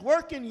performs its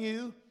work in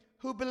you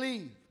who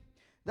believe.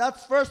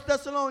 That's 1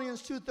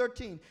 Thessalonians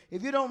 2:13.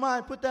 If you don't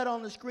mind, put that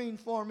on the screen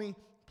for me,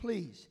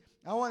 please.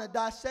 I want to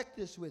dissect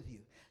this with you.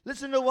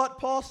 Listen to what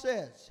Paul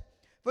says.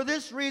 For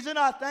this reason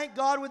I thank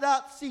God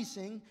without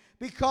ceasing,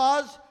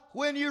 because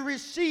when you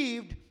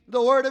received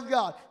the Word of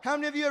God. How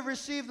many of you have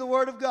received the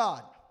Word of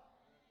God?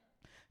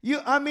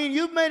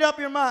 You've made up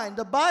your mind.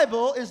 The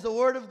Bible is the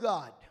Word of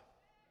God.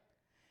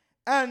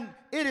 And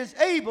it is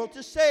able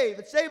to save.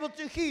 It's able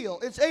to heal.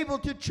 It's able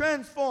to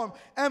transform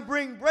and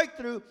bring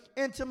breakthrough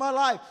into my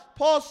life.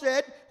 Paul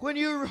said, when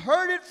you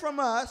heard it from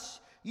us,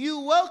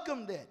 you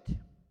welcomed it.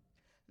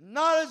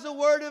 Not as the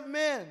word of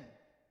men,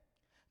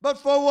 but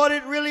for what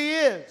it really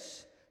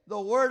is, the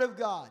Word of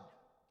God.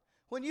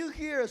 When you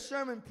hear a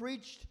sermon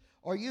preached,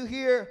 or you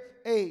hear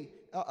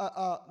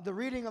the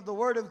reading of the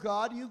Word of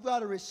God, you've got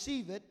to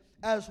receive it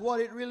as what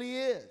it really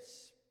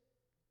is.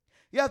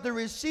 You have to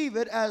receive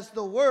it as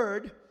the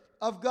Word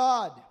of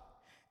God.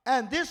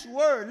 And this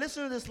Word,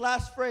 listen to this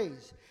last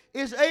phrase,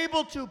 is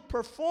able to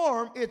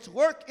perform its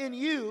work in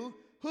you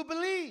who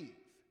believe.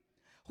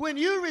 When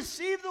you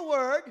receive the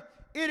Word,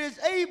 it is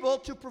able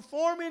to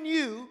perform in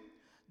you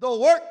the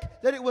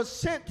work that it was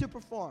sent to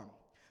perform.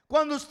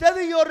 Cuando usted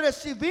y yo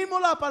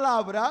recibimos la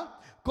palabra,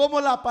 como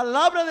la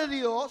palabra de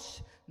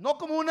Dios, no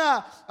como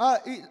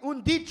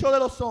un dicho de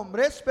los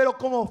hombres, pero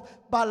como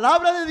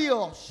palabra de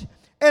Dios,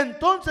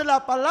 entonces la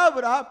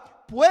palabra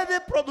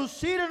puede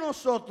producir en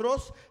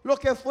nosotros lo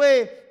que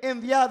fue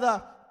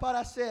enviada para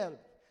hacer.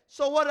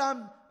 So what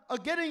I'm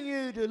getting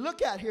you to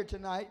look at here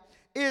tonight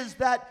is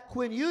that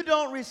when you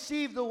don't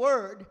receive the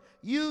Word,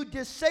 you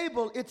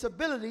disable its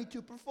ability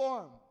to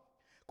perform.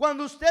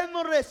 Cuando usted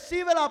no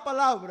recibe la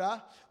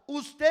palabra,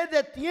 usted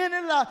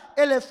detiene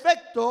el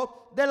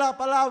efecto de la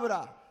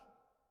palabra.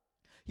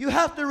 You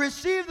have to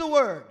receive the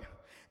Word.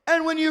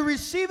 And when you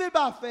receive it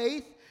by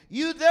faith,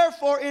 you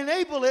therefore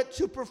enable it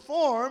to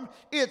perform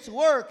its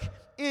work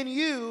in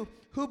you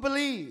who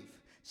believe.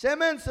 Say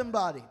amen,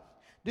 somebody.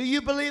 Do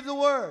you believe the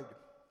Word?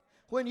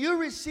 When you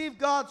receive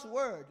God's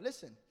Word,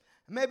 listen,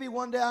 maybe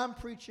one day I'm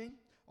preaching,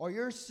 or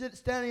you're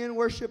standing in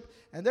worship,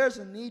 and there's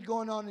a need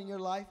going on in your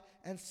life,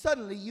 and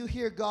suddenly you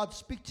hear God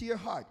speak to your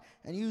heart,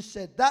 and you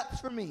said,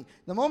 that's for me.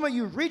 The moment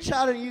you reach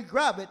out and you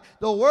grab it,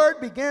 the Word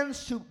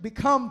begins to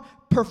become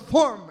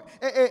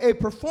a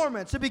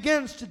performance. It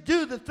begins to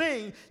do the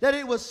thing that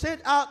it was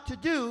sent out to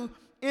do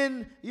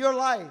in your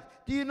life.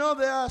 Do you know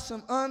there are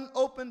some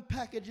unopened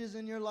packages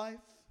in your life?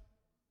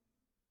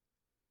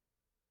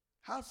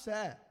 How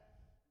sad.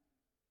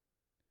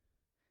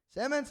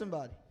 Say amen,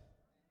 somebody.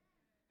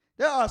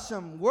 There are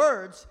some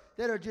words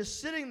that are just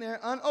sitting there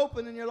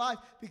unopened in your life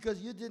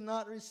because you did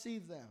not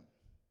receive them.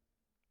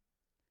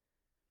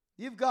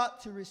 You've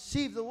got to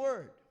receive the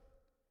Word.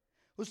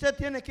 Usted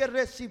tiene que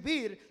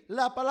recibir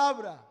la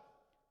palabra.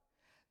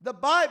 The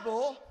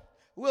Bible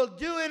will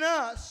do in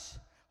us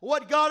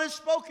what God has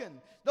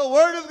spoken. The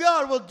Word of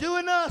God will do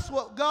in us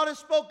what God has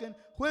spoken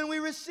when we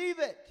receive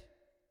it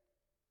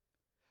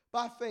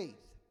by faith.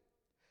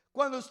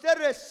 Cuando usted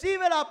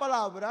recibe la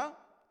palabra,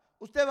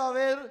 usted va a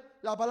ver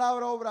la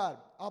palabra obrar.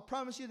 I'll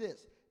promise you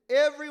this.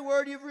 Every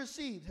word you've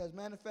received has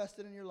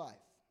manifested in your life.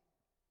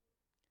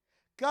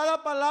 Cada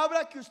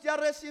palabra que usted ha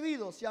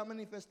recibido se ha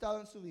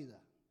manifestado en su vida.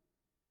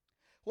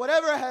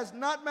 Whatever has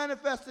not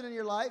manifested in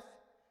your life,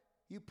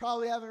 you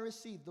probably haven't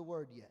received the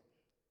Word yet.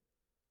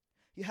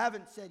 You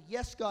haven't said,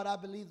 yes, God, I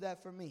believe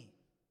that for me.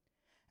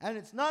 And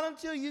it's not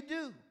until you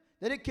do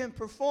that it can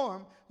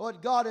perform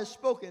what God has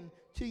spoken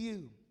to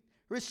you.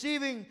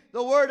 Receiving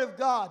the Word of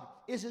God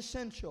is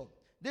essential.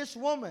 This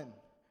woman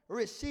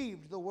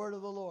received the Word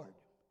of the Lord.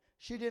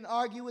 She didn't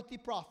argue with the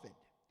prophet.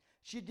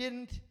 She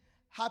didn't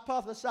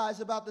hypothesize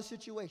about the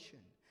situation.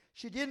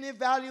 She didn't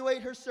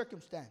evaluate her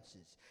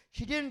circumstances.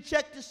 She didn't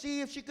check to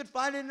see if she could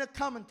find it in a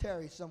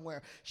commentary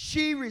somewhere.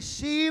 She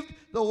received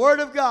the Word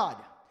of God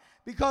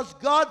because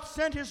God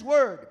sent His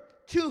Word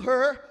to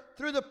her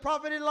through the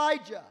prophet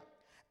Elijah.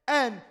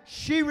 And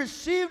she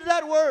received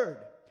that Word.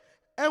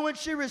 And when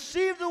she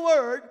received the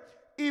Word,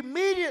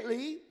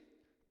 immediately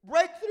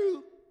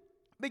breakthrough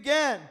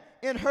began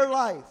in her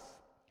life.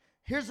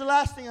 Here's the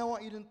last thing I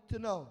want you to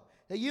know.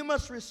 That you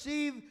must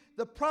receive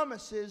the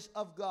promises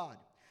of God.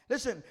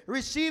 Listen,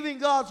 receiving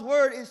God's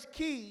Word is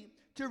key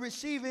to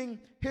receiving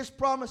His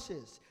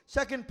promises.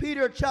 2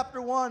 Peter chapter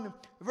 1,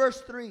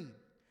 verse 3.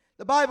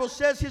 The Bible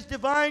says His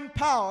divine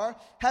power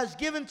has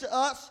given to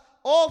us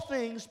all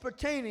things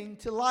pertaining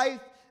to life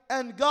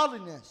and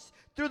godliness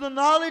through the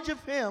knowledge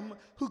of Him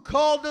who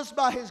called us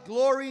by His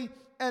glory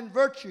and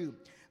virtue,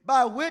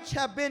 by which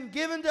have been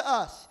given to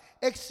us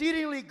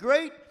exceedingly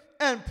great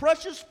and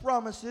precious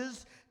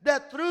promises,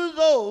 that through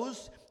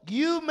those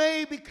you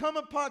may become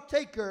a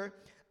partaker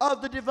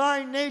of the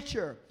divine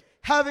nature,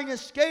 having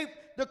escaped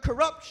the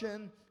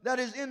corruption that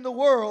is in the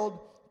world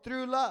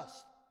through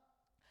lust.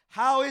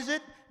 How is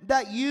it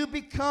that you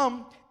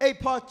become a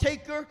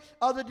partaker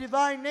of the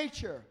divine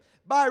nature?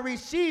 By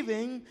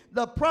receiving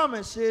the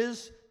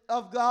promises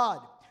of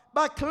God,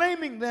 by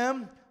claiming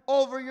them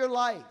over your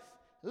life.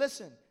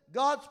 Listen,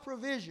 God's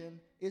provision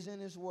is in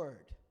His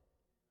Word.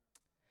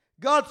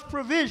 God's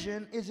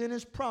provision is in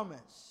His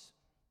promise.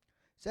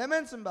 Say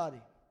amen,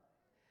 somebody.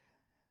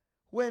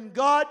 When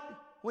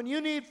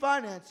you need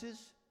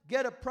finances,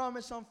 get a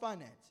promise on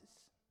finances.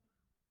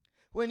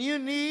 When you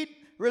need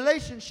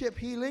relationship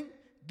healing,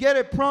 get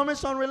a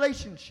promise on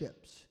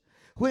relationships.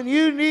 When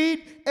you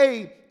need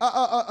a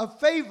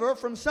favor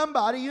from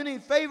somebody, you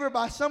need favor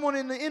by someone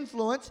in the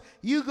influence,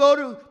 you go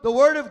to the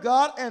Word of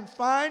God and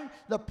find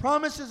the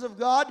promises of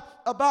God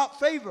about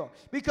favor.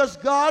 Because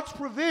God's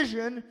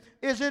provision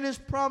is in His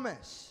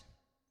promise.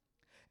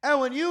 And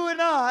when you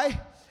and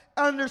I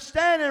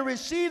understand and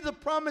receive the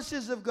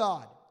promises of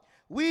God,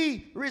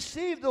 we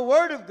receive the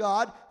Word of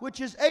God,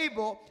 which is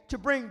able to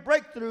bring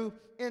breakthrough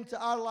into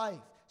our life.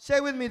 Say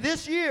with me,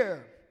 this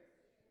year,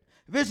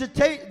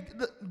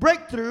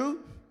 breakthrough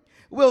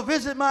will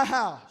visit my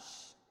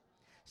house.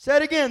 Say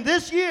it again,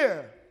 this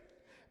year,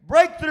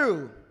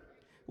 breakthrough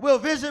will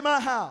visit my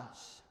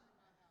house.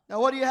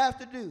 Now what do you have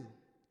to do?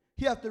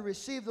 You have to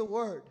receive the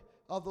word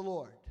of the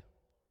Lord.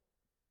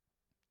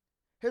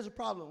 Here's a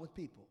problem with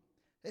people.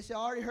 They say, I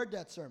already heard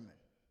that sermon.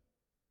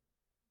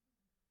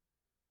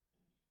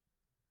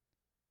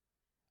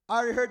 I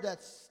already heard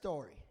that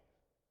story.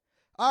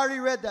 I already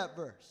read that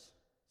verse.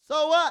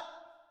 So what?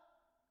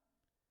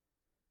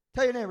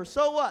 Tell your neighbor,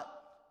 so what?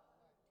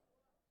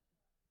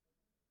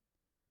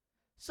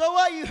 So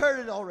what? You heard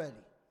it already.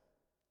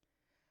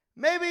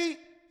 Maybe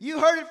you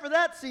heard it for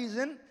that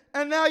season,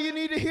 and now you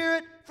need to hear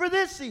it for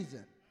this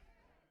season.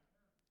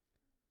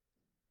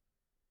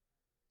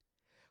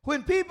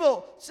 When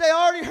people say, I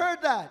already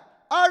heard that,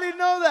 I already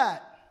know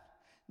that,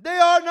 they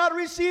are not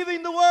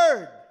receiving the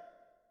word.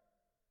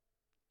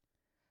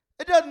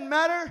 It doesn't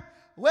matter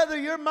whether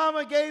your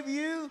mama gave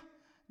you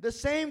the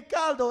same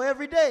caldo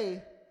every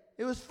day.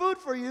 It was food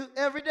for you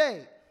every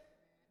day.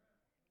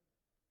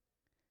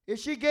 If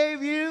she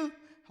gave you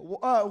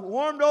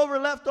warmed over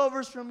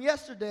leftovers from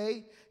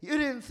yesterday, you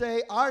didn't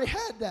say, I already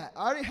had that.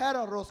 I already had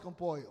arroz con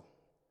pollo.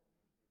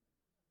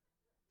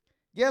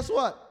 Guess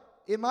what?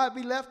 It might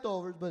be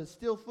leftovers, but it's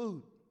still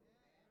food.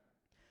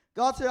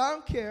 God said, I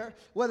don't care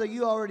whether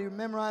you already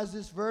memorized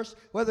this verse,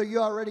 whether you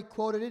already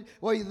quoted it,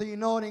 whether you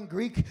know it in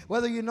Greek,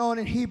 whether you know it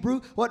in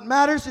Hebrew. What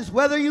matters is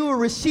whether you will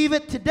receive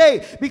it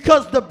today,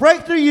 because the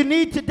breakthrough you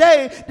need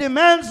today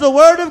demands the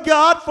word of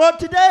God for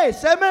today.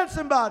 Say amen,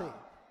 somebody.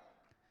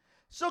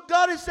 So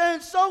God is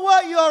saying, so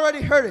what? You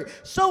already heard it.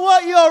 So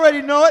what? You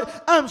already know it.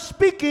 I'm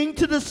speaking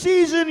to the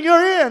season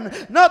you're in,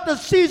 not the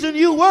season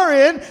you were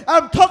in.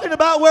 I'm talking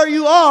about where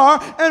you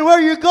are and where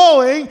you're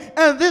going,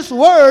 and this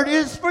word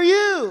is for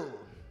you.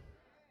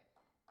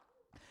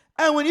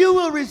 And when you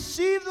will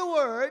receive the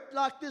word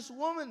like this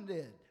woman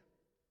did,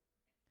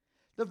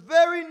 the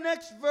very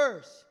next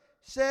verse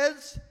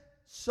says,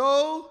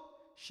 so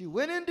she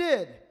went and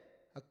did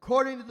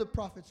according to the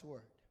prophet's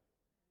word.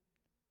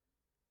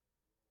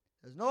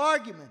 There's no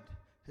argument.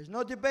 There's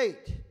no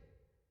debate.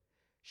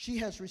 She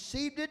has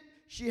received it.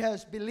 She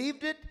has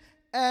believed it.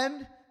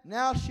 And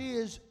now she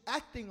is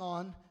acting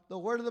on the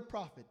word of the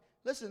prophet.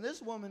 Listen,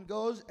 this woman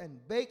goes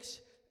and bakes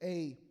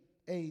a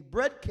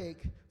bread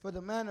cake for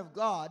the man of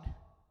God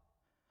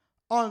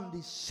on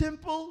the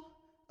simple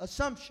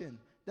assumption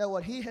that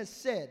what he has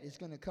said is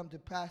going to come to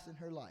pass in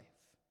her life.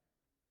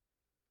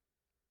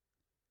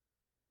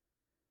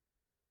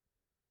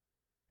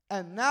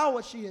 And now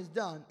what she has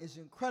done is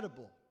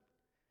incredible.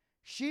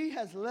 She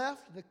has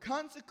left the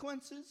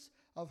consequences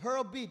of her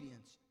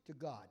obedience to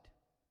God.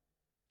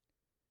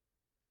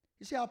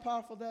 You see how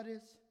powerful that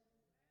is?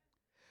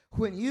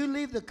 When you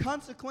leave the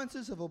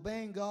consequences of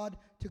obeying God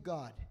to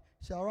God,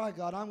 say, all right,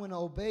 God, I'm going to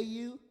obey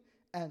you,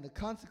 and the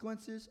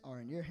consequences are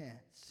in your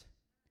hands.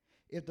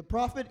 If the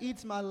prophet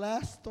eats my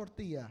last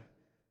tortilla,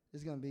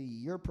 it's going to be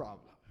your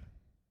problem.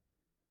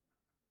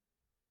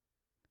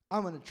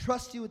 I'm going to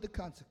trust you with the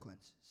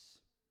consequences.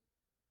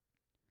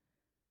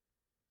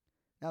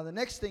 Now, the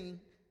next thing,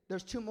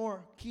 there's two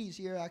more keys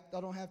here.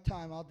 I don't have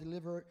time. I'll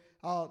deliver it.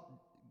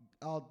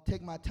 I'll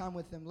take my time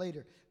with them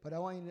later. But I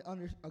want you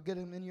to I'll get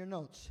them in your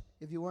notes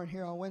if you weren't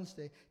here on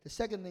Wednesday. The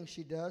second thing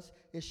she does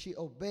is she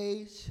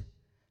obeys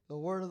the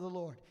word of the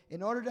Lord.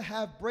 In order to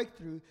have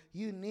breakthrough,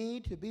 you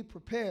need to be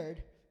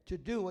prepared to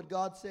do what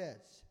God says.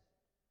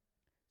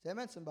 Say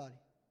amen, somebody.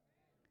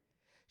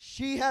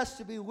 She has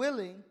to be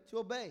willing to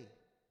obey.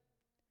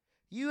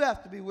 You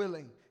have to be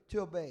willing to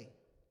obey.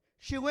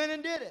 She went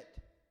and did it.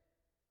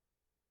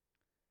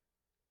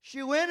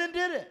 She went and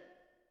did it.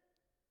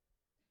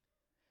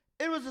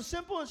 It was a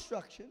simple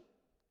instruction.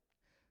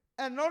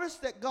 And notice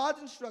that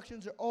God's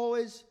instructions are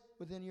always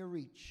within your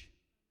reach.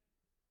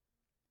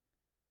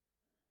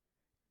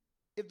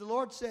 If the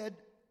Lord said,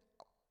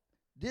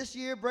 this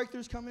year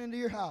breakthrough's coming into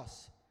your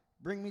house,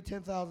 bring me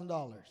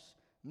 $10,000.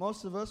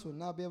 Most of us would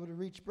not be able to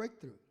reach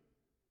breakthrough.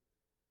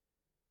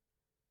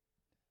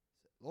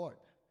 Lord,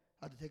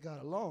 I have to take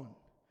out a loan.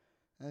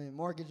 I mean,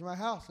 mortgage my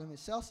house. Let me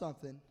sell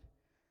something.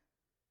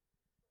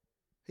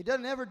 He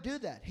doesn't ever do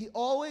that. He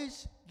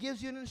always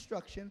gives you an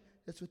instruction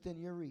that's within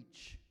your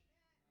reach.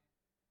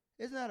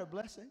 Isn't that a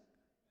blessing?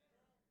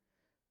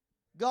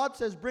 God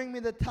says, bring me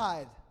the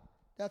tithe.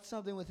 That's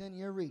something within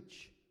your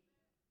reach.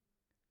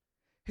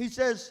 He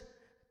says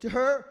to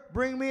her,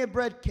 bring me a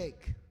bread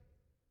cake.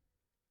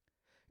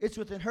 It's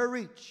within her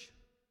reach.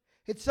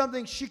 It's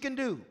something she can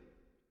do.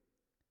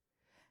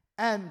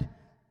 And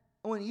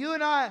when you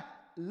and I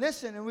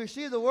listen and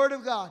receive the word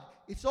of God,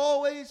 it's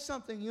always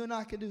something you and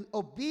I can do.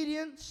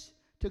 Obedience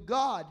to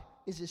God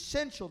is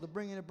essential to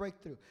bringing a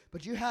breakthrough.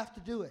 But you have to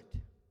do it.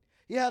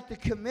 You have to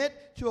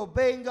commit to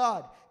obeying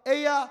God.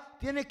 Ella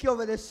tiene que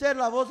obedecer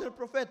la voz del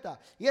profeta.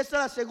 Y esa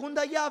es la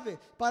segunda llave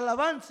para el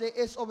avance,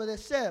 es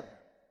obedecer.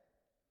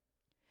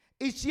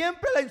 Y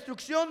siempre la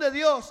instrucción de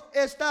Dios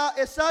es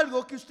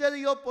algo que usted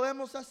y yo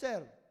podemos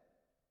hacer.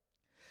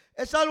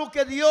 Es algo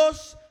que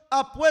Dios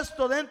ha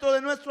puesto dentro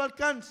de nuestro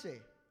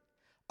alcance.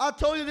 I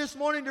told you this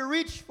morning to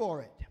reach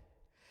for it.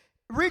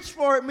 Reach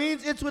for it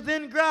means it's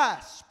within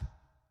grasp.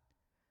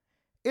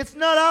 It's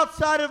not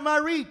outside of my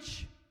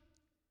reach.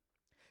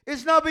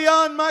 It's not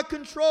beyond my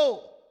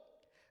control.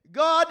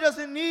 God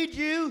doesn't need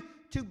you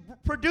to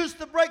produce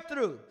the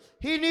breakthrough.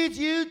 He needs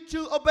you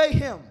to obey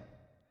Him.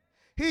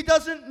 He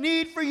doesn't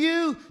need for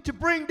you to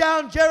bring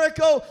down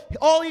Jericho.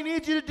 All He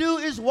needs you to do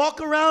is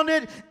walk around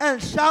it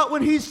and shout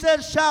when He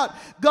says shout.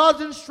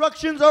 God's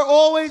instructions are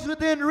always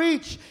within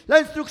reach.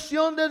 La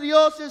instrucción de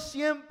Dios es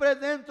siempre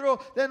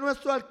dentro de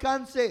nuestro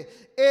alcance.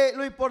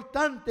 Lo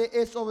importante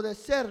es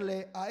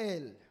obedecerle a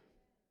Él.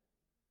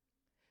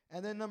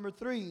 And then number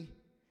 3,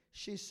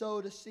 she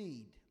sowed a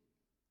seed.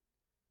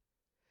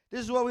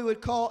 This is what we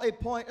would call a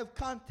point of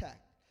contact.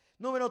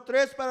 Número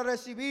 3, para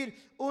recibir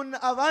un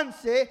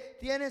avance,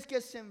 tienes que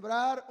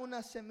sembrar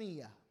una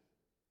semilla.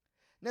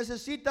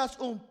 Necesitas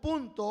un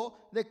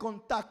punto de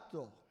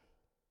contacto.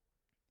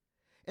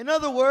 In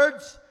other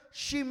words,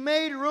 she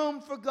made room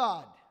for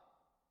God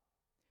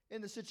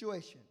in the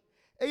situation.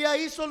 Ella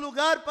hizo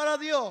lugar para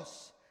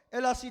Dios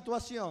en la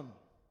situación.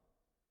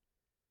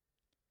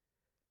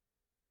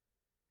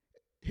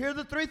 Here are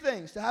the 3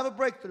 things to have a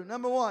breakthrough.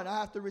 Number 1, I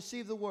have to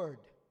receive the word.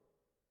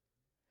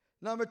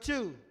 Number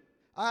 2,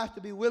 I have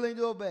to be willing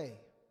to obey.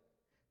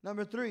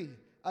 Number 3,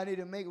 I need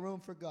to make room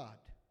for God.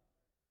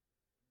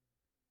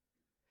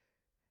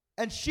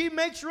 And she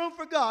makes room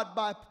for God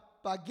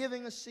by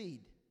giving a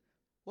seed.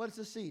 What is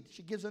a seed?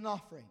 She gives an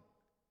offering.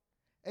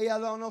 Ella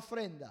da una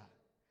ofrenda.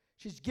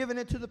 She's giving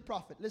it to the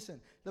prophet.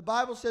 Listen, the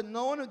Bible said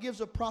no one who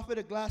gives a prophet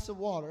a glass of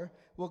water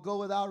will go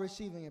without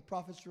receiving a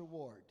prophet's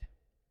reward.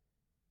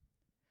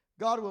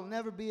 God will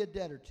never be a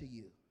debtor to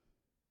you.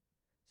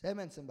 Say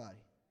amen, somebody.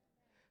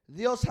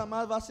 Dios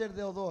jamás va a ser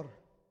deudor.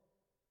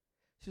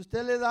 Si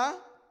usted le da,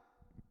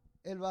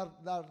 Él va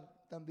a dar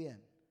también.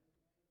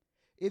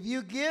 If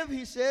you give,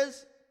 He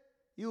says,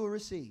 you will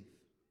receive.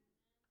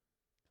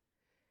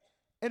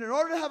 And in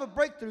order to have a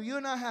breakthrough, you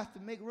and I have to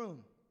make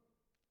room.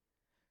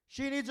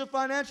 She needs a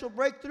financial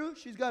breakthrough.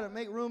 She's got to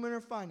make room in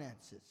her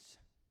finances.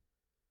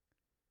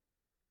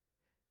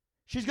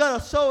 She's got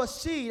to sow a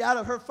seed out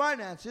of her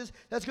finances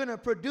that's going to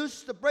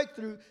produce the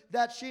breakthrough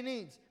that she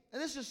needs.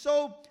 And this is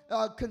so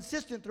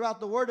consistent throughout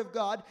the Word of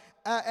God,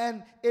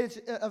 and it's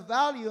a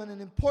value and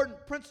an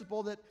important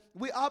principle that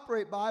we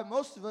operate by,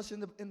 most of us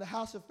in the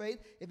house of faith.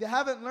 If you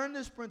haven't learned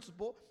this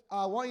principle,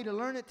 I want you to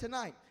learn it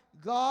tonight.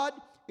 God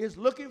is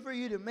looking for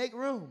you to make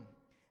room.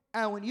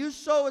 And when you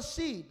sow a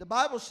seed, the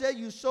Bible said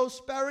you sow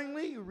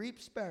sparingly, you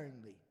reap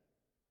sparingly.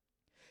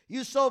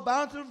 You sow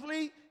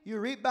bountifully, you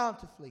reap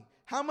bountifully.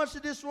 How much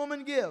did this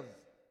woman give?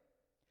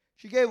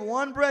 She gave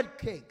 1 bread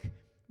cake.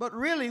 But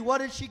really, what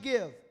did she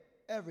give?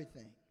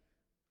 Everything.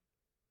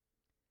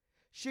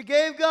 She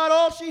gave God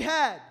all she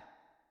had.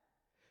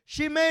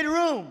 She made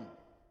room.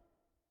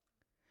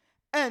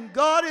 And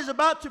God is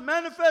about to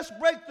manifest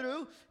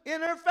breakthrough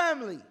in her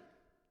family,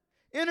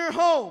 in her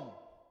home,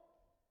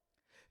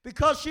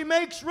 because she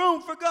makes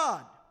room for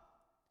God.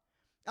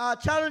 I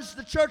challenged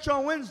the church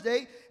on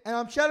Wednesday, and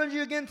I'm challenging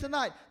you again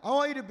tonight. I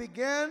want you to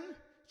begin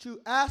to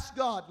ask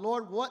God,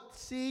 Lord, what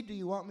seed do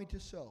you want me to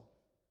sow?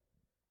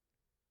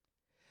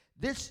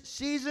 This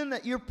season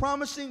that you're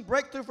promising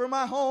breakthrough for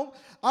my home,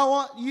 I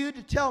want you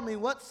to tell me,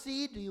 what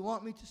seed do you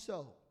want me to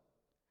sow?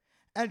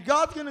 And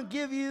God's going to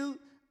give you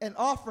an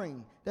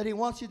offering that He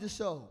wants you to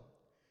sow.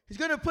 He's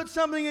going to put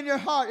something in your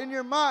heart, in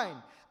your mind,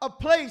 a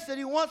place that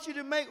He wants you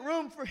to make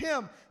room for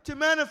Him to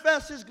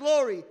manifest His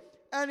glory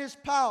and His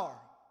power.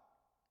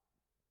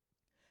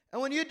 And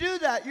when you do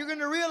that, you're going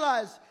to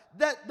realize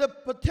that the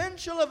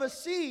potential of a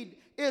seed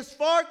is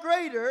far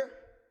greater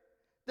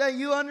than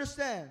you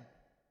understand.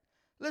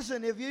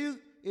 Listen,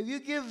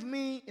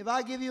 if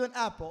I give you an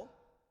apple,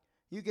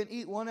 you can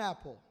eat 1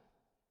 apple.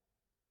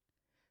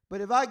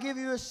 But if I give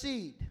you a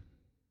seed,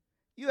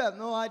 you have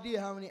no idea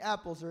how many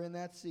apples are in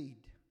that seed.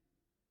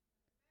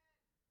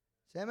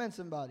 Say amen,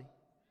 somebody.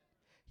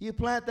 You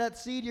plant that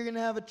seed, you're going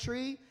to have a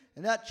tree,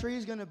 and that tree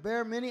is going to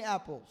bear many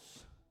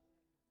apples.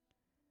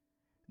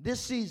 This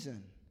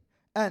season,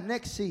 and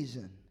next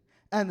season,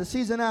 and the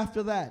season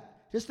after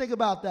that. Just think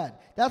about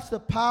that. That's the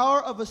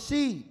power of a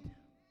seed.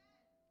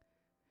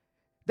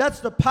 That's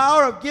the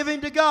power of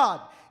giving to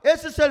God.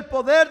 Ese es el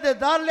poder de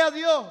darle a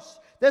Dios,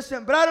 de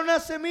sembrar una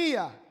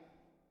semilla.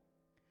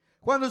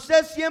 Cuando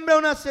usted siembra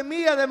una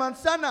semilla de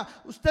manzana,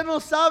 usted no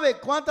sabe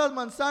cuántas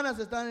manzanas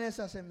están en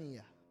esa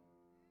semilla.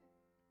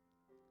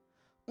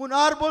 Un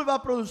árbol va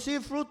a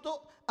producir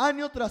fruto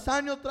año tras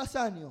año tras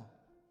año.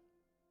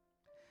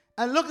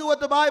 And look at what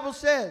the Bible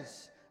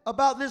says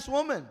about this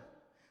woman.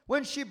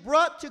 When she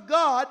brought to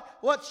God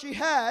what she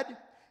had,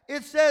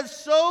 it says,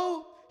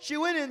 so she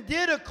went and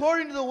did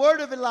according to the word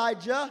of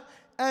Elijah,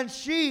 and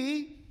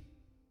she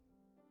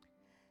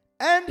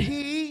and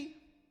he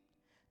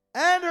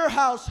and her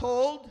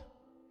household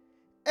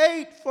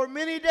ate for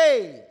many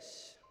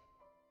days.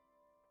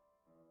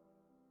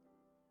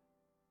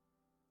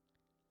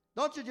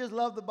 Don't you just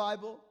love the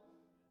Bible?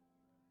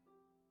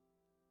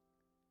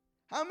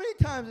 How many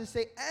times does it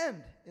say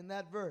and in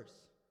that verse?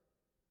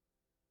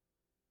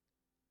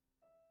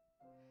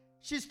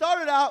 She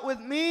started out with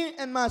me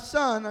and my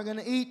son are going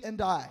to eat and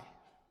die.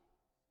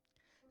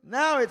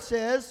 Now it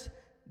says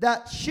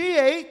that she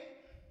ate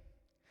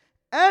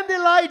and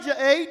Elijah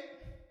ate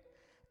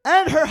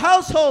and her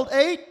household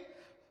ate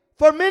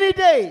for many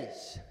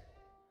days.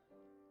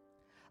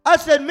 I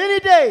said many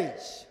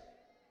days.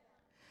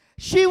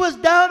 She was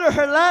down to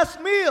her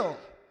last meal.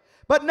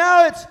 But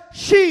now it's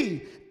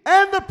she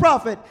and the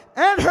prophet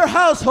and her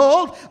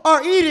household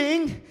are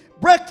eating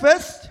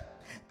breakfast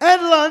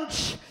and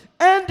lunch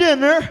and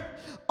dinner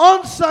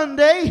on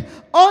Sunday,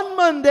 on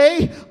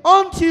Monday,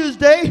 on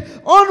Tuesday,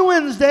 on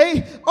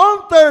Wednesday,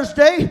 on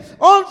Thursday,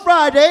 on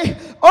Friday,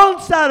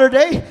 on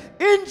Saturday,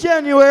 in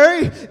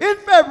January, in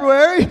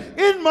February,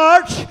 in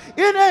March,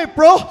 in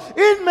April,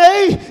 in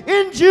May,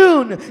 in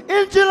June,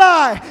 in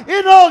July,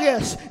 in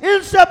August,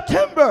 in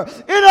September,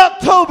 in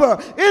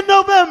October, in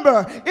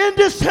November, in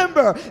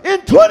December, in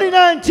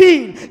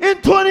 2019,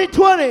 in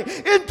 2020,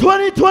 in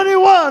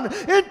 2021,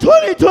 in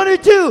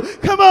 2022.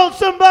 Come on,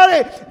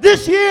 somebody,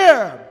 this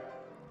year.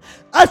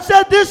 I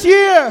said this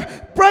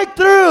year,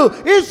 breakthrough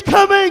is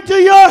coming to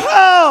your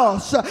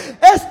house.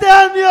 Este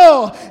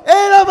año,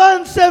 el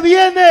avance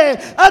viene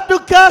a tu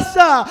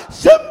casa.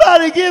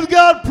 Somebody give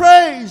God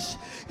praise.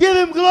 Give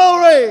Him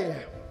glory.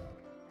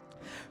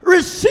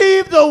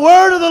 Receive the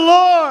word of the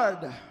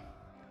Lord.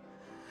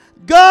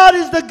 God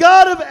is the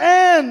God of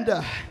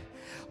and.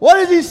 What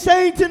is He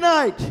saying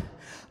tonight?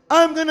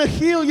 I'm going to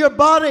heal your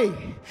body.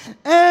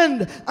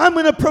 And I'm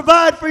going to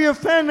provide for your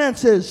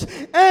finances.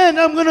 And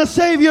I'm going to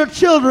save your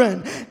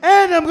children.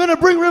 And I'm going to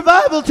bring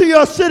revival to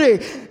your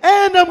city.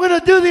 And I'm going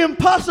to do the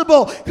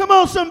impossible. Come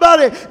on,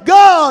 somebody.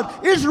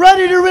 God is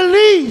ready to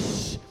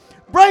release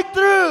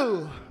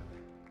breakthrough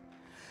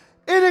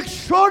in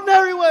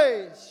extraordinary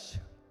ways.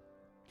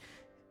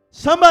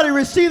 Somebody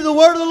receive the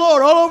word of the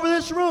Lord all over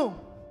this room.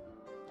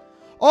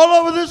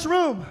 All over this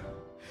room.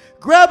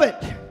 Grab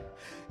it.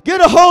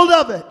 Get a hold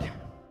of it.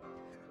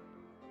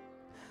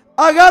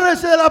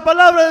 Agárrese de la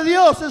palabra de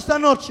Dios esta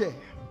noche.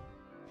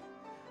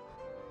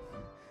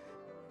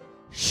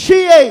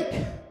 She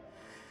ate,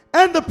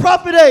 and the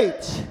prophet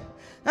ate,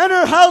 and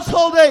her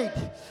household ate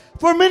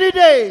for many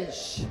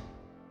days.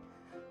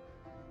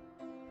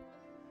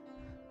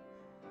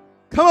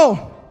 Come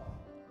on.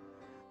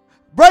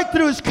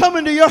 Breakthrough is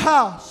coming to your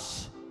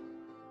house.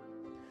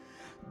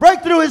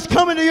 Breakthrough is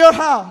coming to your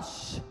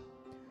house.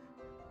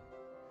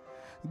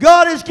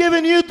 God has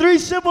given you 3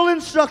 simple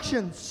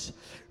instructions.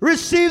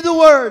 Receive the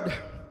word.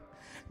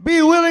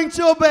 Be willing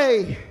to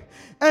obey.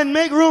 And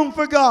make room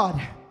for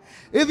God.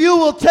 If you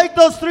will take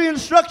those 3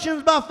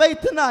 instructions by faith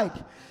tonight,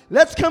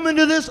 let's come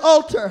into this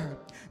altar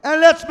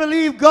and let's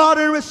believe God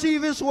and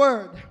receive His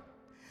word.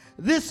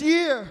 This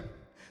year,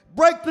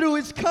 breakthrough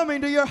is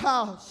coming to your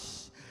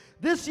house.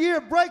 This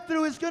year,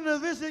 breakthrough is going to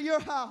visit your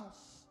house.